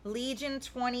 Legion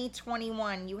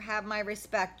 2021, you have my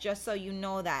respect, just so you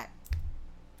know that.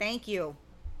 Thank you.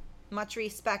 Much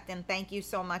respect and thank you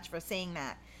so much for saying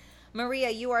that. Maria,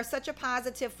 you are such a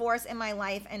positive force in my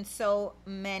life and so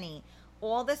many.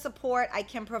 All the support I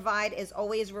can provide is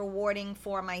always rewarding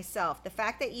for myself. The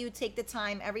fact that you take the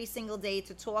time every single day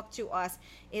to talk to us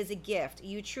is a gift.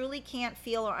 You truly can't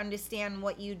feel or understand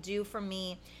what you do for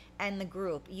me and the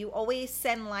group. You always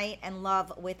send light and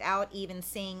love without even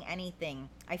saying anything.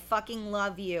 I fucking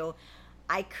love you.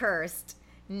 I cursed.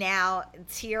 Now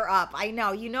tear up. I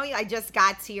know. You know I just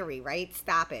got teary, right?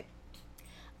 Stop it.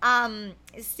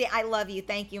 I love you.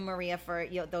 Thank you, Maria, for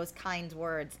those kind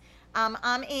words.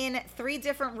 I'm in 3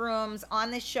 different rooms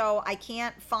on the show. I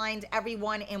can't find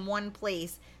everyone in one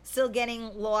place. Still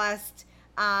getting lost.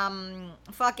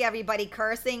 Fuck everybody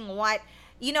cursing. What?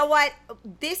 You know what?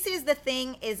 This is the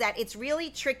thing, is that it's really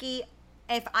tricky.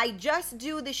 If I just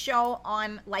do the show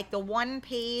on like the one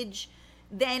page,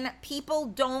 then people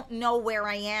don't know where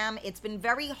I am. It's been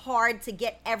very hard to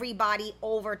get everybody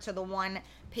over to the one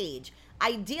page.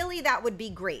 Ideally, that would be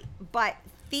great. But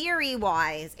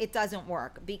theory-wise, it doesn't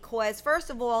work because, first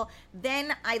of all,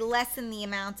 then I lessen the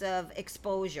amount of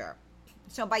exposure.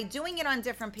 So by doing it on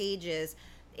different pages,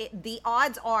 the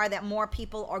odds are that more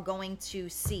people are going to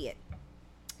see it.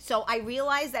 So I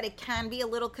realize that it can be a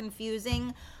little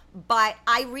confusing, but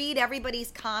I read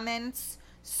everybody's comments.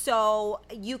 So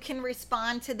you can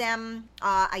respond to them.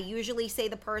 I usually say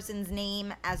the person's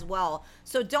name as well.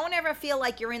 So don't ever feel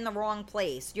like you're in the wrong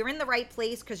place. You're in the right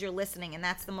place because you're listening, and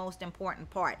that's the most important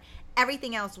part.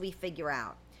 Everything else we figure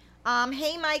out.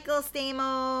 Hey, Michael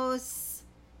Stamos.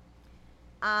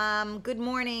 Good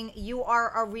morning. You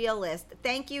are a realist.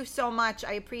 Thank you so much.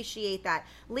 I appreciate that.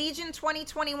 Legion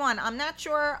 2021. I'm not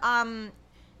sure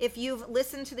if you've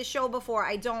listened to the show before.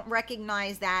 I don't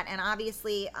recognize that, and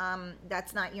obviously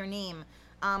that's not your name.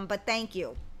 But thank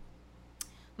you.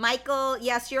 Michael,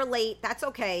 yes, you're late. That's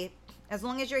okay. As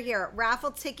long as you're here.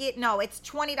 Raffle ticket. No, it's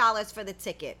 $20 for the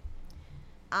ticket.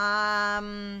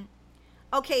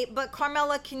 Okay, but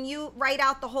Carmela, can you write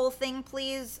out the whole thing,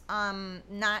 please?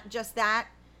 Not just that.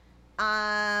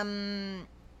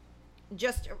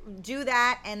 Just do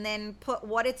that and then put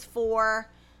what it's for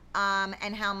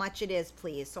and how much it is,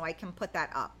 please, so I can put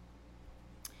that up.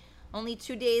 Only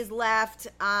 2 days left.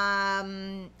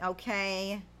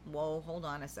 Okay. Whoa, hold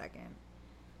on a second.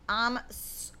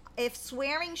 If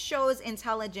swearing shows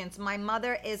intelligence, my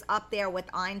mother is up there with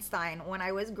Einstein. When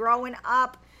I was growing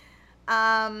up,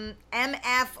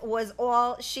 MF was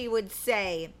all she would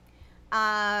say.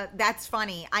 That's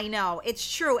funny. I know.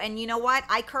 It's true. And you know what?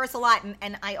 I curse a lot.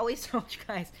 And I always told you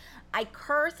guys, I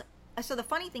curse. So the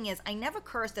funny thing is, I never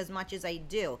cursed as much as I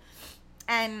do.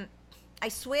 And I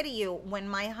swear to you, when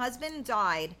my husband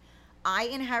died, I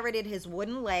inherited his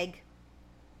wooden leg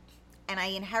and I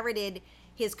inherited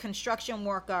his construction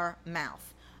worker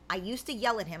mouth. I used to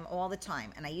yell at him all the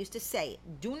time, and I used to say,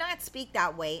 do not speak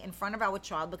that way in front of our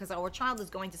child because our child is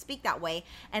going to speak that way.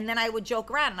 And then I would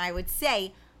joke around and I would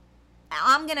say,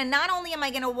 not only am I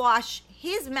going to wash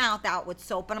his mouth out with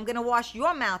soap, but I'm going to wash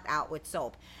your mouth out with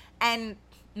soap. And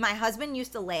my husband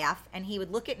used to laugh, and he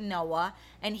would look at Noah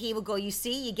and he would go, you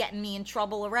see, you're getting me in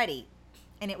trouble already.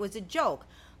 And it was a joke.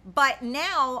 But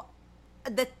now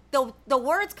the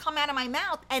words come out of my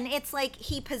mouth and it's like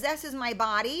he possesses my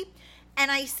body. And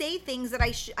I say things that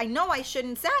I know I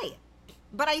shouldn't say,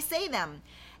 but I say them.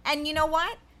 And you know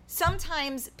what?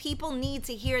 Sometimes people need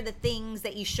to hear the things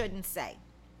that you shouldn't say.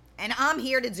 And I'm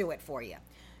here to do it for you.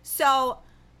 So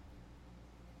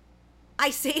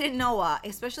I say to Noah,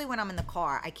 especially when I'm in the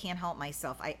car, I can't help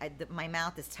myself. My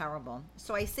mouth is terrible.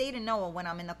 So I say to Noah when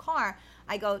I'm in the car,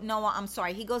 I go, Noah, I'm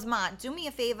sorry. He goes, Ma, do me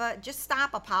a favor. Just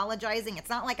stop apologizing. It's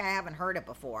not like I haven't heard it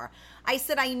before. I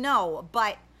said, I know,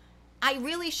 but I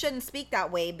really shouldn't speak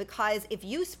that way because if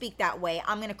you speak that way,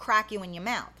 I'm going to crack you in your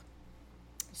mouth.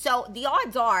 So the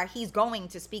odds are he's going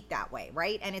to speak that way,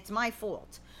 right? And it's my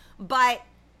fault. But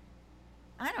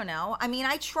I don't know. I mean,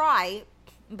 I try,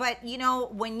 but you know,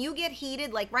 when you get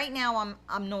heated, like right now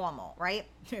I'm normal, right?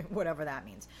 Whatever that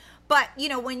means. But you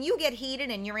know, when you get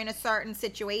heated and you're in a certain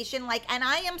situation, like, and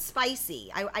I am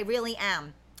spicy. I really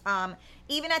am.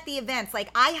 Even at the events,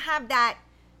 like I have that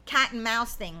cat and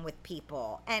mouse thing with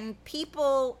people, and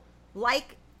people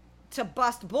like to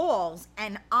bust balls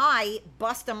and I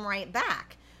bust them right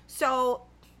back. So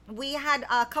we had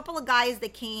a couple of guys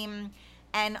that came,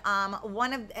 and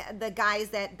one of the guys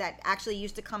that actually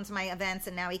used to come to my events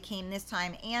and now he came this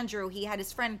time, Andrew, he had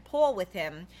his friend Paul with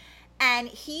him, and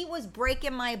he was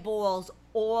breaking my balls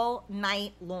all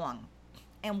night long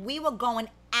and we were going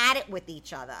at it with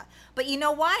each other. But you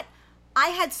know what? I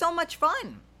had so much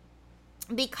fun.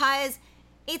 Because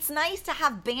it's nice to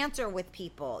have banter with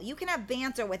people. You can have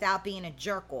banter without being a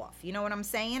jerk off. You know what I'm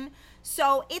saying?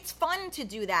 So it's fun to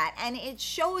do that. And it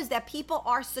shows that people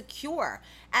are secure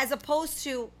as opposed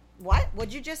to, what?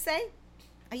 What'd you just say?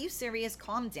 Are you serious?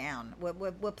 Calm down.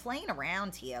 We're playing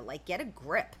around here. Like, get a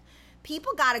grip.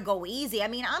 People got to go easy. I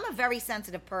mean, I'm a very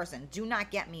sensitive person. Do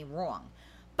not get me wrong.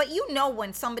 But you know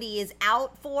when somebody is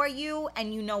out for you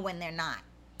and you know when they're not.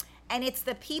 And it's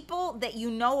the people that you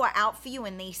know are out for you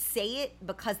and they say it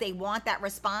because they want that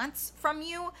response from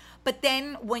you. But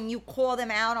then when you call them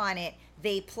out on it,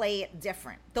 they play it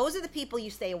different. Those are the people you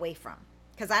stay away from,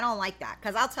 because I don't like that.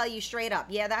 Because I'll tell you straight up,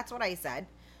 yeah, that's what I said.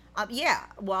 Yeah,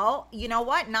 well, you know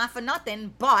what? Not for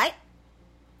nothing, but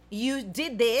you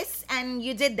did this and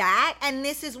you did that and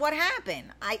this is what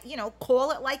happened.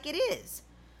 Call it like it is.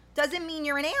 Doesn't mean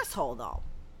you're an asshole, though.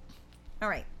 All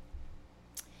right.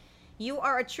 You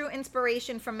are a true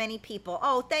inspiration for many people.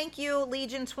 Oh, thank you,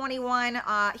 Legion 21.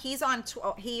 He's on,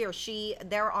 he or she,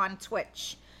 they're on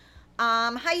Twitch.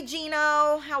 Hi,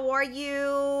 Gino. How are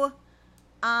you?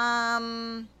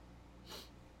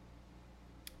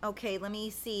 Okay, let me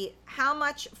see. How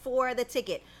much for the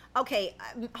ticket? Okay,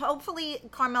 hopefully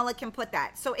Carmela can put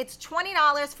that. So it's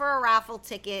 $20 for a raffle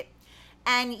ticket,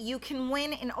 and you can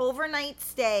win an overnight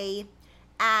stay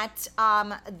at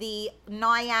the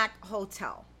Nyack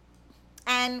Hotel.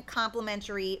 and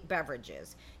complimentary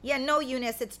beverages. Yeah, no,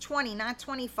 Eunice, it's 20, not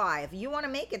 25. You want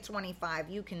to make it 25,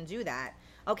 you can do that.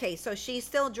 Okay, so she's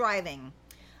still driving.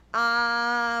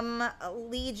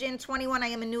 Legion 21, I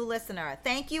am a new listener.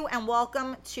 Thank you and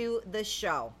welcome to the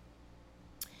show.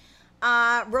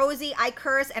 Rosie, I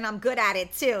curse and I'm good at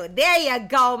it too. There you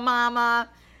go, mama.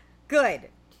 Good.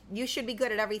 You should be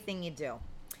good at everything you do.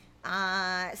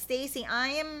 Stacy, I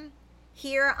am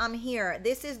here. I'm here.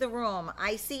 This is the room.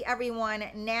 I see everyone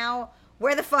now.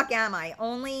 Where the fuck am I?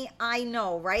 Only I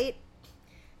know, right?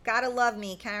 Gotta love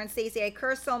me, Karen Stacy. I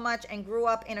curse so much and grew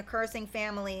up in a cursing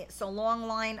family. So long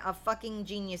line of fucking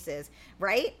geniuses,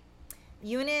 right?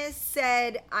 Eunice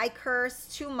said, I curse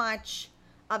too much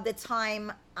of the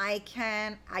time. I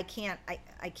can't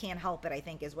help it, I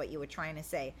think is what you were trying to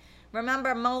say.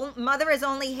 Remember, mother is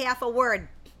only half a word.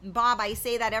 Bob, I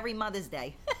say that every Mother's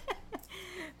Day.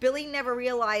 Billy never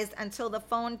realized until the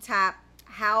phone tapped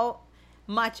how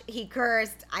much he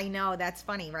cursed. I know, that's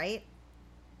funny, right?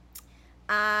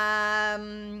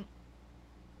 Oh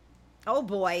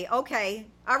boy, okay.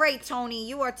 All right, Tony,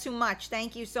 you are too much.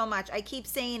 Thank you so much. I keep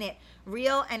saying it.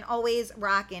 Real and always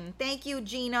rocking. Thank you,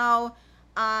 Gino.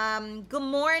 Good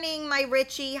morning, my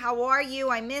Richie. How are you?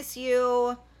 I miss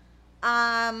you.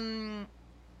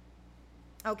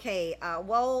 Okay,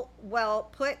 well,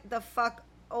 put the fuck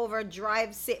over,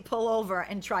 pull over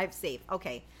and drive safe.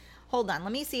 Okay, hold on.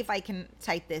 Let me see if I can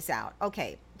type this out.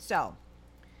 Okay, so,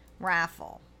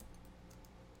 raffle.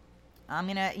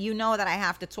 You know that I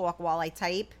have to talk while I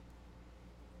type.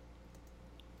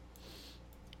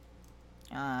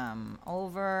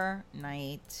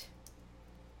 Overnight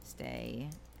stay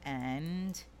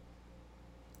and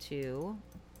 2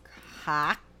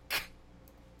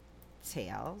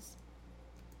 cocktails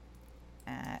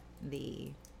at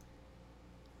the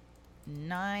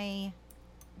Nyack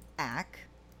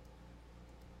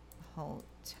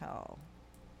Hotel.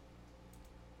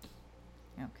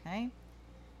 Okay.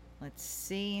 Let's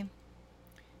see.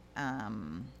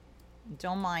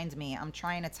 Don't mind me. I'm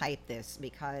trying to type this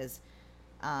because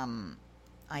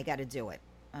I got to do it.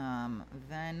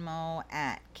 Venmo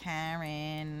at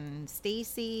Karen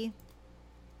Stacy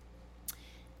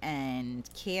and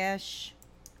Cash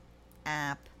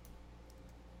App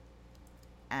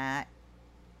at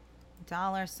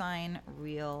 $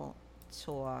 Real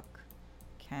Talk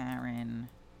Karen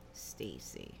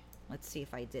Stacy. Let's see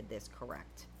if I did this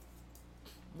correct.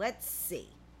 Let's see.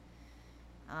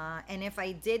 And if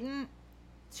I didn't,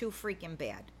 too freaking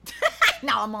bad.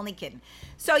 No, I'm only kidding.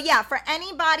 So yeah, for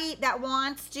anybody that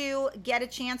wants to get a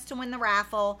chance to win the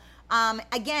raffle,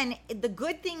 again, the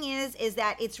good thing is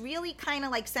that it's really kind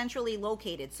of like centrally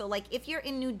located. So like if you're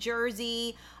in New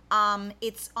Jersey,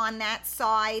 it's on that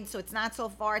side, so it's not so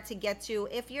far to get to.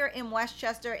 If you're in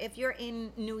Westchester, if you're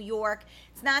in New York,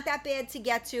 it's not that bad to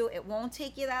get to. It won't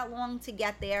take you that long to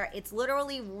get there. It's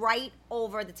literally right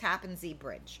over the Tappan Zee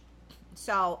Bridge.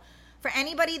 So for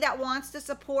anybody that wants to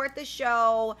support the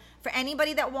show, for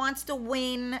anybody that wants to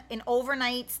win an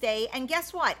overnight stay, and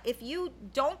guess what? If you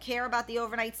don't care about the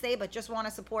overnight stay but just want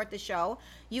to support the show,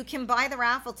 you can buy the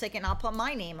raffle ticket and I'll put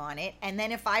my name on it. And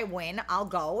then if I win, I'll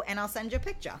go and I'll send you a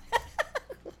picture.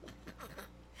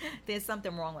 There's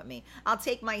something wrong with me. I'll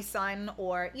take my son,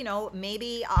 or,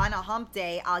 maybe on a hump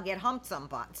day, I'll get humped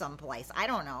someplace. I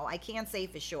don't know. I can't say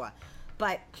for sure.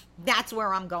 But that's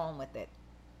where I'm going with it.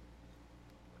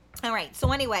 All right,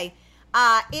 so anyway,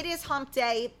 it is hump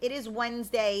day. It is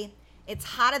Wednesday. It's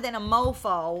hotter than a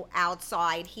mofo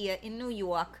outside here in New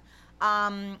York.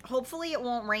 Hopefully it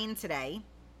won't rain today.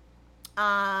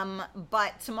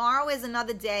 But tomorrow is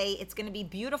another day. It's going to be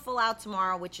beautiful out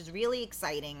tomorrow, which is really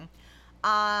exciting.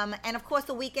 And of course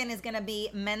the weekend is going to be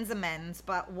men's amends,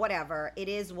 but whatever. It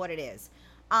is what it is.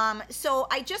 So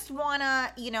I just want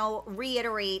to,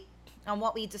 reiterate on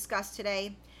what we discussed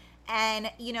today. And,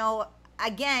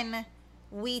 again,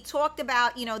 we talked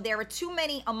about, there are too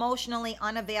many emotionally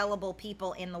unavailable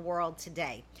people in the world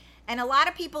today. And a lot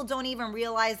of people don't even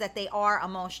realize that they are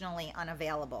emotionally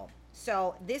unavailable.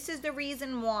 So this is the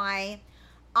reason why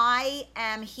I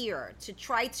am here, to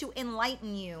try to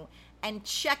enlighten you and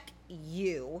check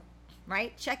you,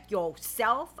 right? Check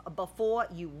yourself before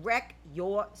you wreck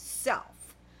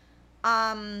yourself.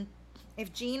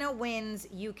 If Gina wins,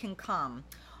 you can come.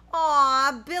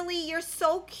 Aw, Billy, you're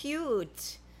so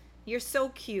cute. You're so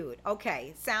cute.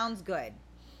 Okay, sounds good.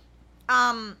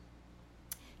 But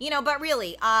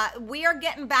really, we are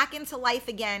getting back into life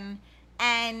again.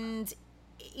 And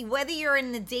whether you're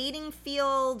in the dating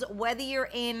field, whether you're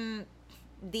in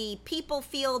the people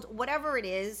field, whatever it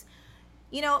is,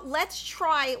 let's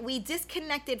try. We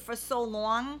disconnected for so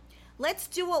long. Let's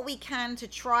do what we can to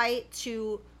try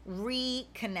to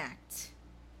reconnect.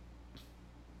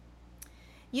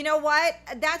 You know what?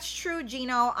 That's true,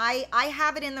 Gino. I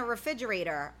have it in the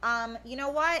refrigerator. You know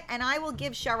what? And I will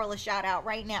give Cheryl a shout out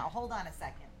right now. Hold on a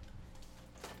second.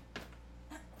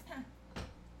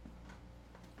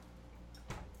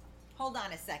 Hold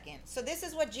on a second. So this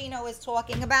is what Gino is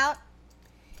talking about.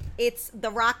 It's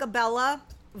the Rockabella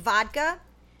vodka.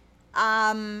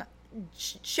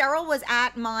 Cheryl was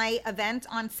at my event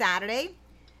on Saturday.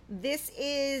 This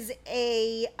is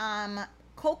a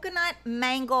coconut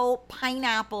mango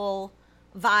pineapple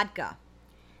vodka.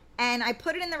 And I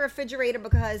put it in the refrigerator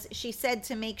because she said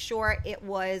to make sure it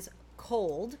was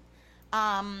cold.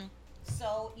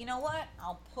 So you know what?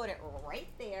 I'll put it right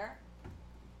there.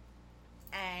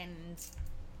 And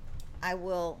I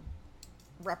will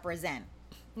represent.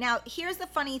 Now, here's the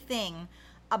funny thing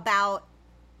about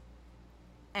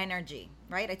energy,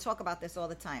 right? I talk about this all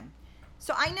the time.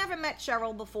 So I never met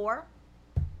Cheryl before.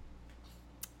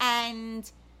 And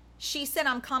she said,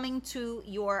 I'm coming to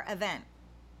your event.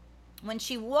 When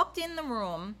she walked in the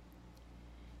room,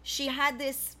 she had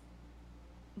this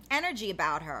energy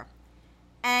about her.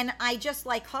 And I just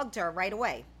like hugged her right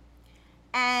away.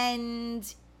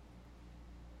 And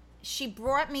she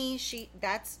brought me,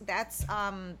 that's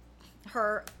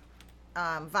her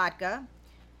vodka,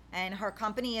 and her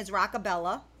company is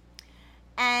Rockabella.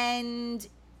 And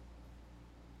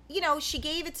she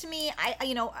gave it to me.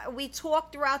 We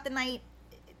talked throughout the night.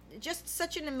 Just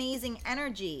such an amazing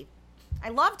energy. I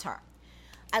loved her.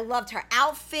 I loved her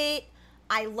outfit.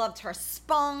 I loved her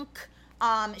spunk.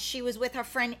 She was with her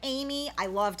friend Amy. I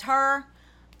loved her.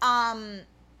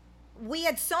 We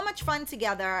had so much fun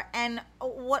together. And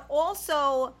what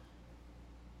also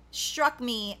struck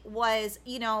me was,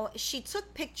 she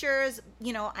took pictures.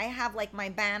 I have like my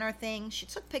banner thing. She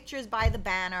took pictures by the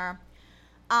banner.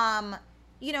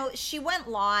 She went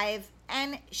live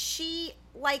and she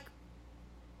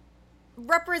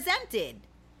represented.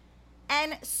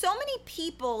 And so many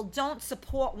people don't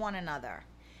support one another.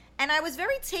 And I was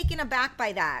very taken aback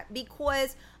by that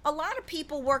because a lot of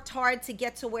people worked hard to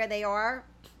get to where they are.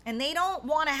 And they don't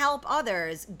want to help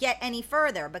others get any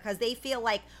further because they feel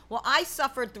like, well, I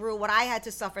suffered through what I had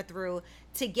to suffer through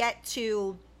to get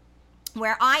to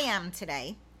where I am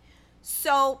today.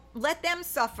 So let them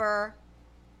suffer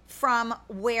from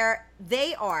where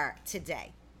they are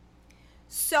today.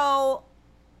 So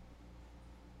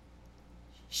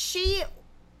she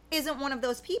isn't one of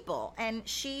those people. And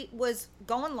she was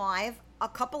going live a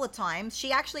couple of times.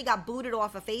 She actually got booted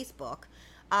off of Facebook.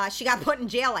 She got put in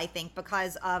jail, I think,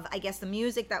 because of, I guess, the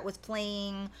music that was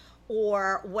playing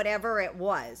or whatever it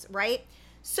was, right?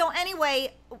 So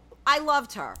anyway, I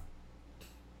loved her.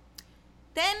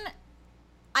 Then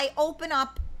I open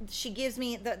up, she gives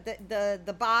me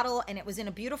the bottle, and it was in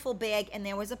a beautiful bag, and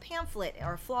there was a pamphlet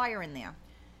or a flyer in there.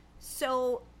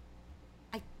 So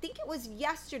I think it was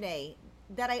yesterday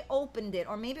that I opened it,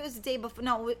 or maybe it was the day before.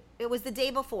 No, it was the day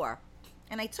before.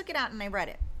 And I took it out and I read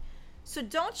it. So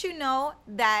don't you know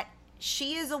that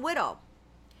she is a widow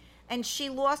and she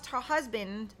lost her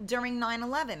husband during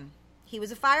 9/11. He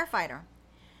was a firefighter.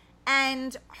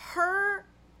 And her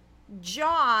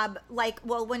job,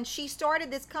 when she started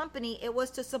this company, it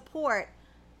was to support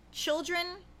children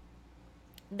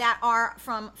that are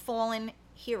from fallen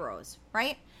heroes,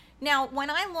 right? Now, when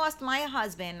I lost my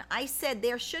husband, I said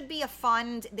there should be a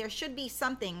fund, there should be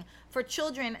something for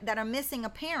children that are missing a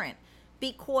parent,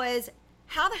 because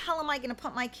how the hell am I going to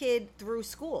put my kid through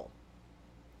school?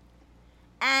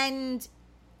 And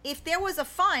if there was a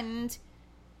fund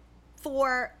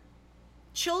for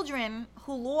children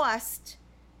who lost,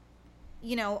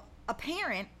 a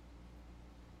parent,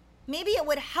 maybe it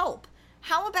would help.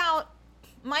 How about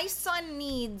my son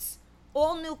needs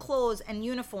all new clothes and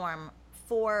uniform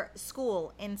for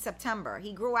school in September.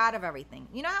 He grew out of everything.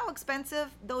 You know how expensive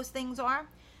those things are?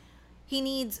 He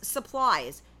needs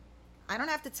supplies. I don't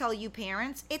have to tell you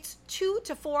parents, it's $200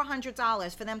 to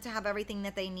 $400 for them to have everything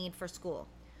that they need for school.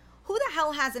 Who the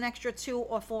hell has an extra $200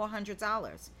 or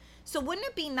 $400? So wouldn't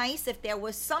it be nice if there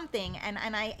was something, and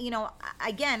I,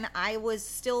 again, I was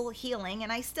still healing,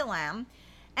 and I still am,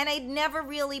 and I'd never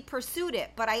really pursued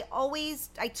it, but I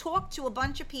talked to a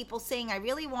bunch of people saying I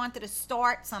really wanted to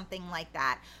start something like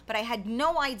that, but I had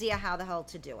no idea how the hell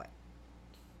to do it.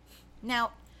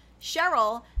 Now,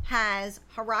 Cheryl has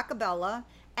Rockabella,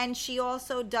 and she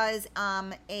also does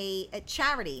a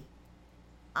charity,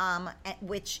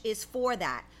 which is for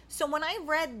that. So when I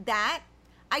read that,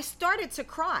 I started to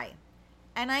cry.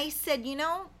 And I said,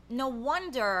 no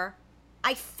wonder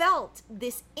I felt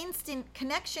this instant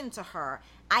connection to her.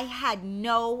 I had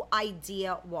no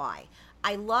idea why.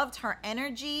 I loved her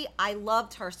energy. I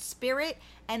loved her spirit.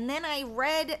 And then I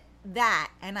read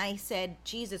that and I said,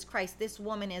 Jesus Christ, this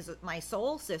woman is my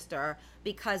soul sister,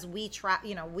 because we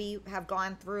have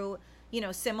gone through,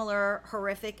 similar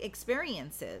horrific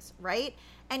experiences, right?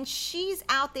 And she's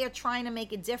out there trying to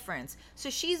make a difference. So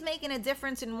she's making a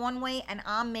difference in one way and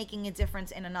I'm making a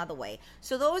difference in another way.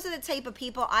 So those are the type of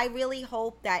people I really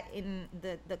hope that in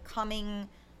the coming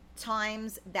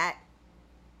times that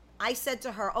I said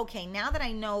to her, okay, now that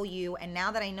I know you and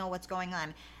now that I know what's going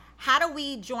on, how do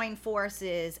we join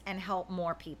forces and help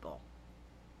more people?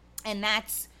 And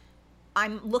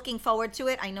I'm looking forward to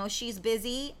it. I know she's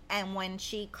busy, and when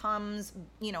she comes,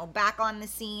 back on the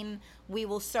scene, we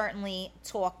will certainly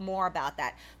talk more about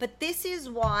that. But this is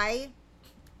why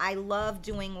I love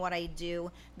doing what I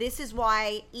do. This is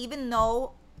why, even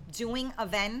though doing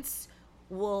events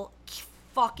will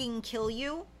fucking kill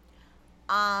you,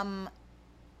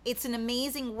 it's an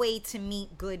amazing way to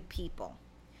meet good people.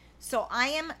 So I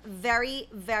am very,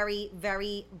 very,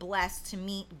 very blessed to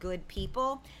meet good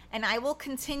people, and I will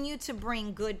continue to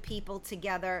bring good people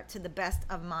together to the best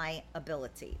of my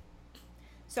ability.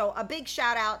 So a big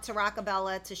shout out to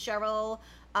Rockabella, to Cheryl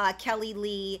Kelly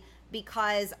Lee,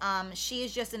 because she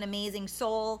is just an amazing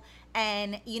soul.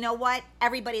 And you know what?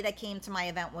 Everybody that came to my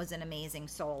event was an amazing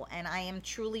soul, and I am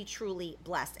truly, truly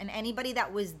blessed. And anybody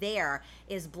that was there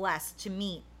is blessed to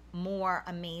meet more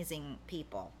amazing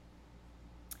people.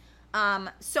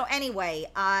 So anyway,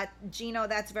 Gino,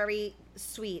 that's very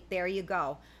sweet. There you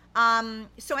go.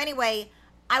 So anyway,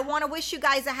 I want to wish you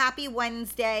guys a happy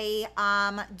Wednesday.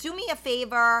 Do me a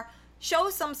favor, show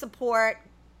some support,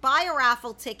 buy a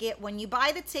raffle ticket. When you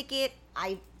buy the ticket,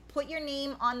 I put your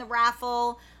name on the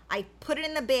raffle. I put it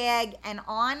in the bag, and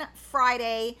on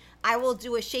Friday, I will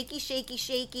do a shaky, shaky,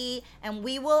 shaky, and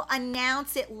we will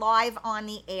announce it live on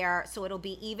the air, so it'll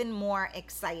be even more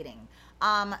exciting.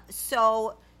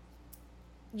 So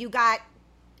you got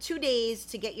 2 days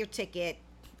to get your ticket.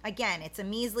 Again, it's a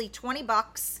measly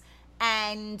 $20,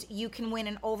 and you can win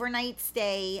an overnight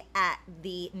stay at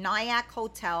the Nyack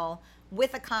Hotel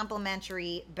with a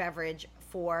complimentary beverage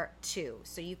for 2.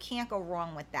 So you can't go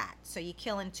wrong with that. So you're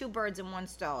killing 2 birds in one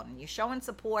stone. You're showing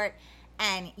support,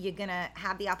 and you're gonna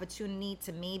have the opportunity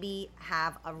to maybe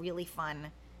have a really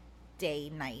fun day,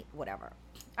 night, whatever.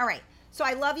 All right. So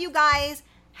I love you guys.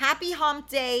 Happy hump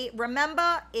day.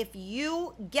 Remember, if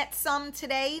you get some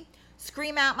today,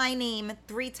 scream out my name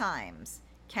 3 times.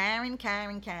 Karen,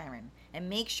 Karen, Karen. And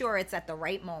make sure it's at the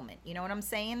right moment. You know what I'm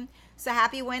saying? So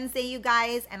happy Wednesday, you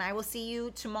guys. And I will see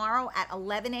you tomorrow at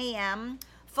 11 a.m.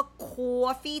 for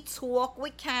Coffee Talk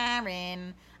with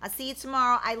Karen. I'll see you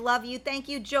tomorrow. I love you. Thank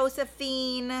you,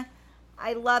 Josephine.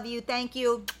 I love you. Thank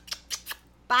you.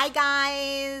 Bye,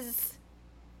 guys.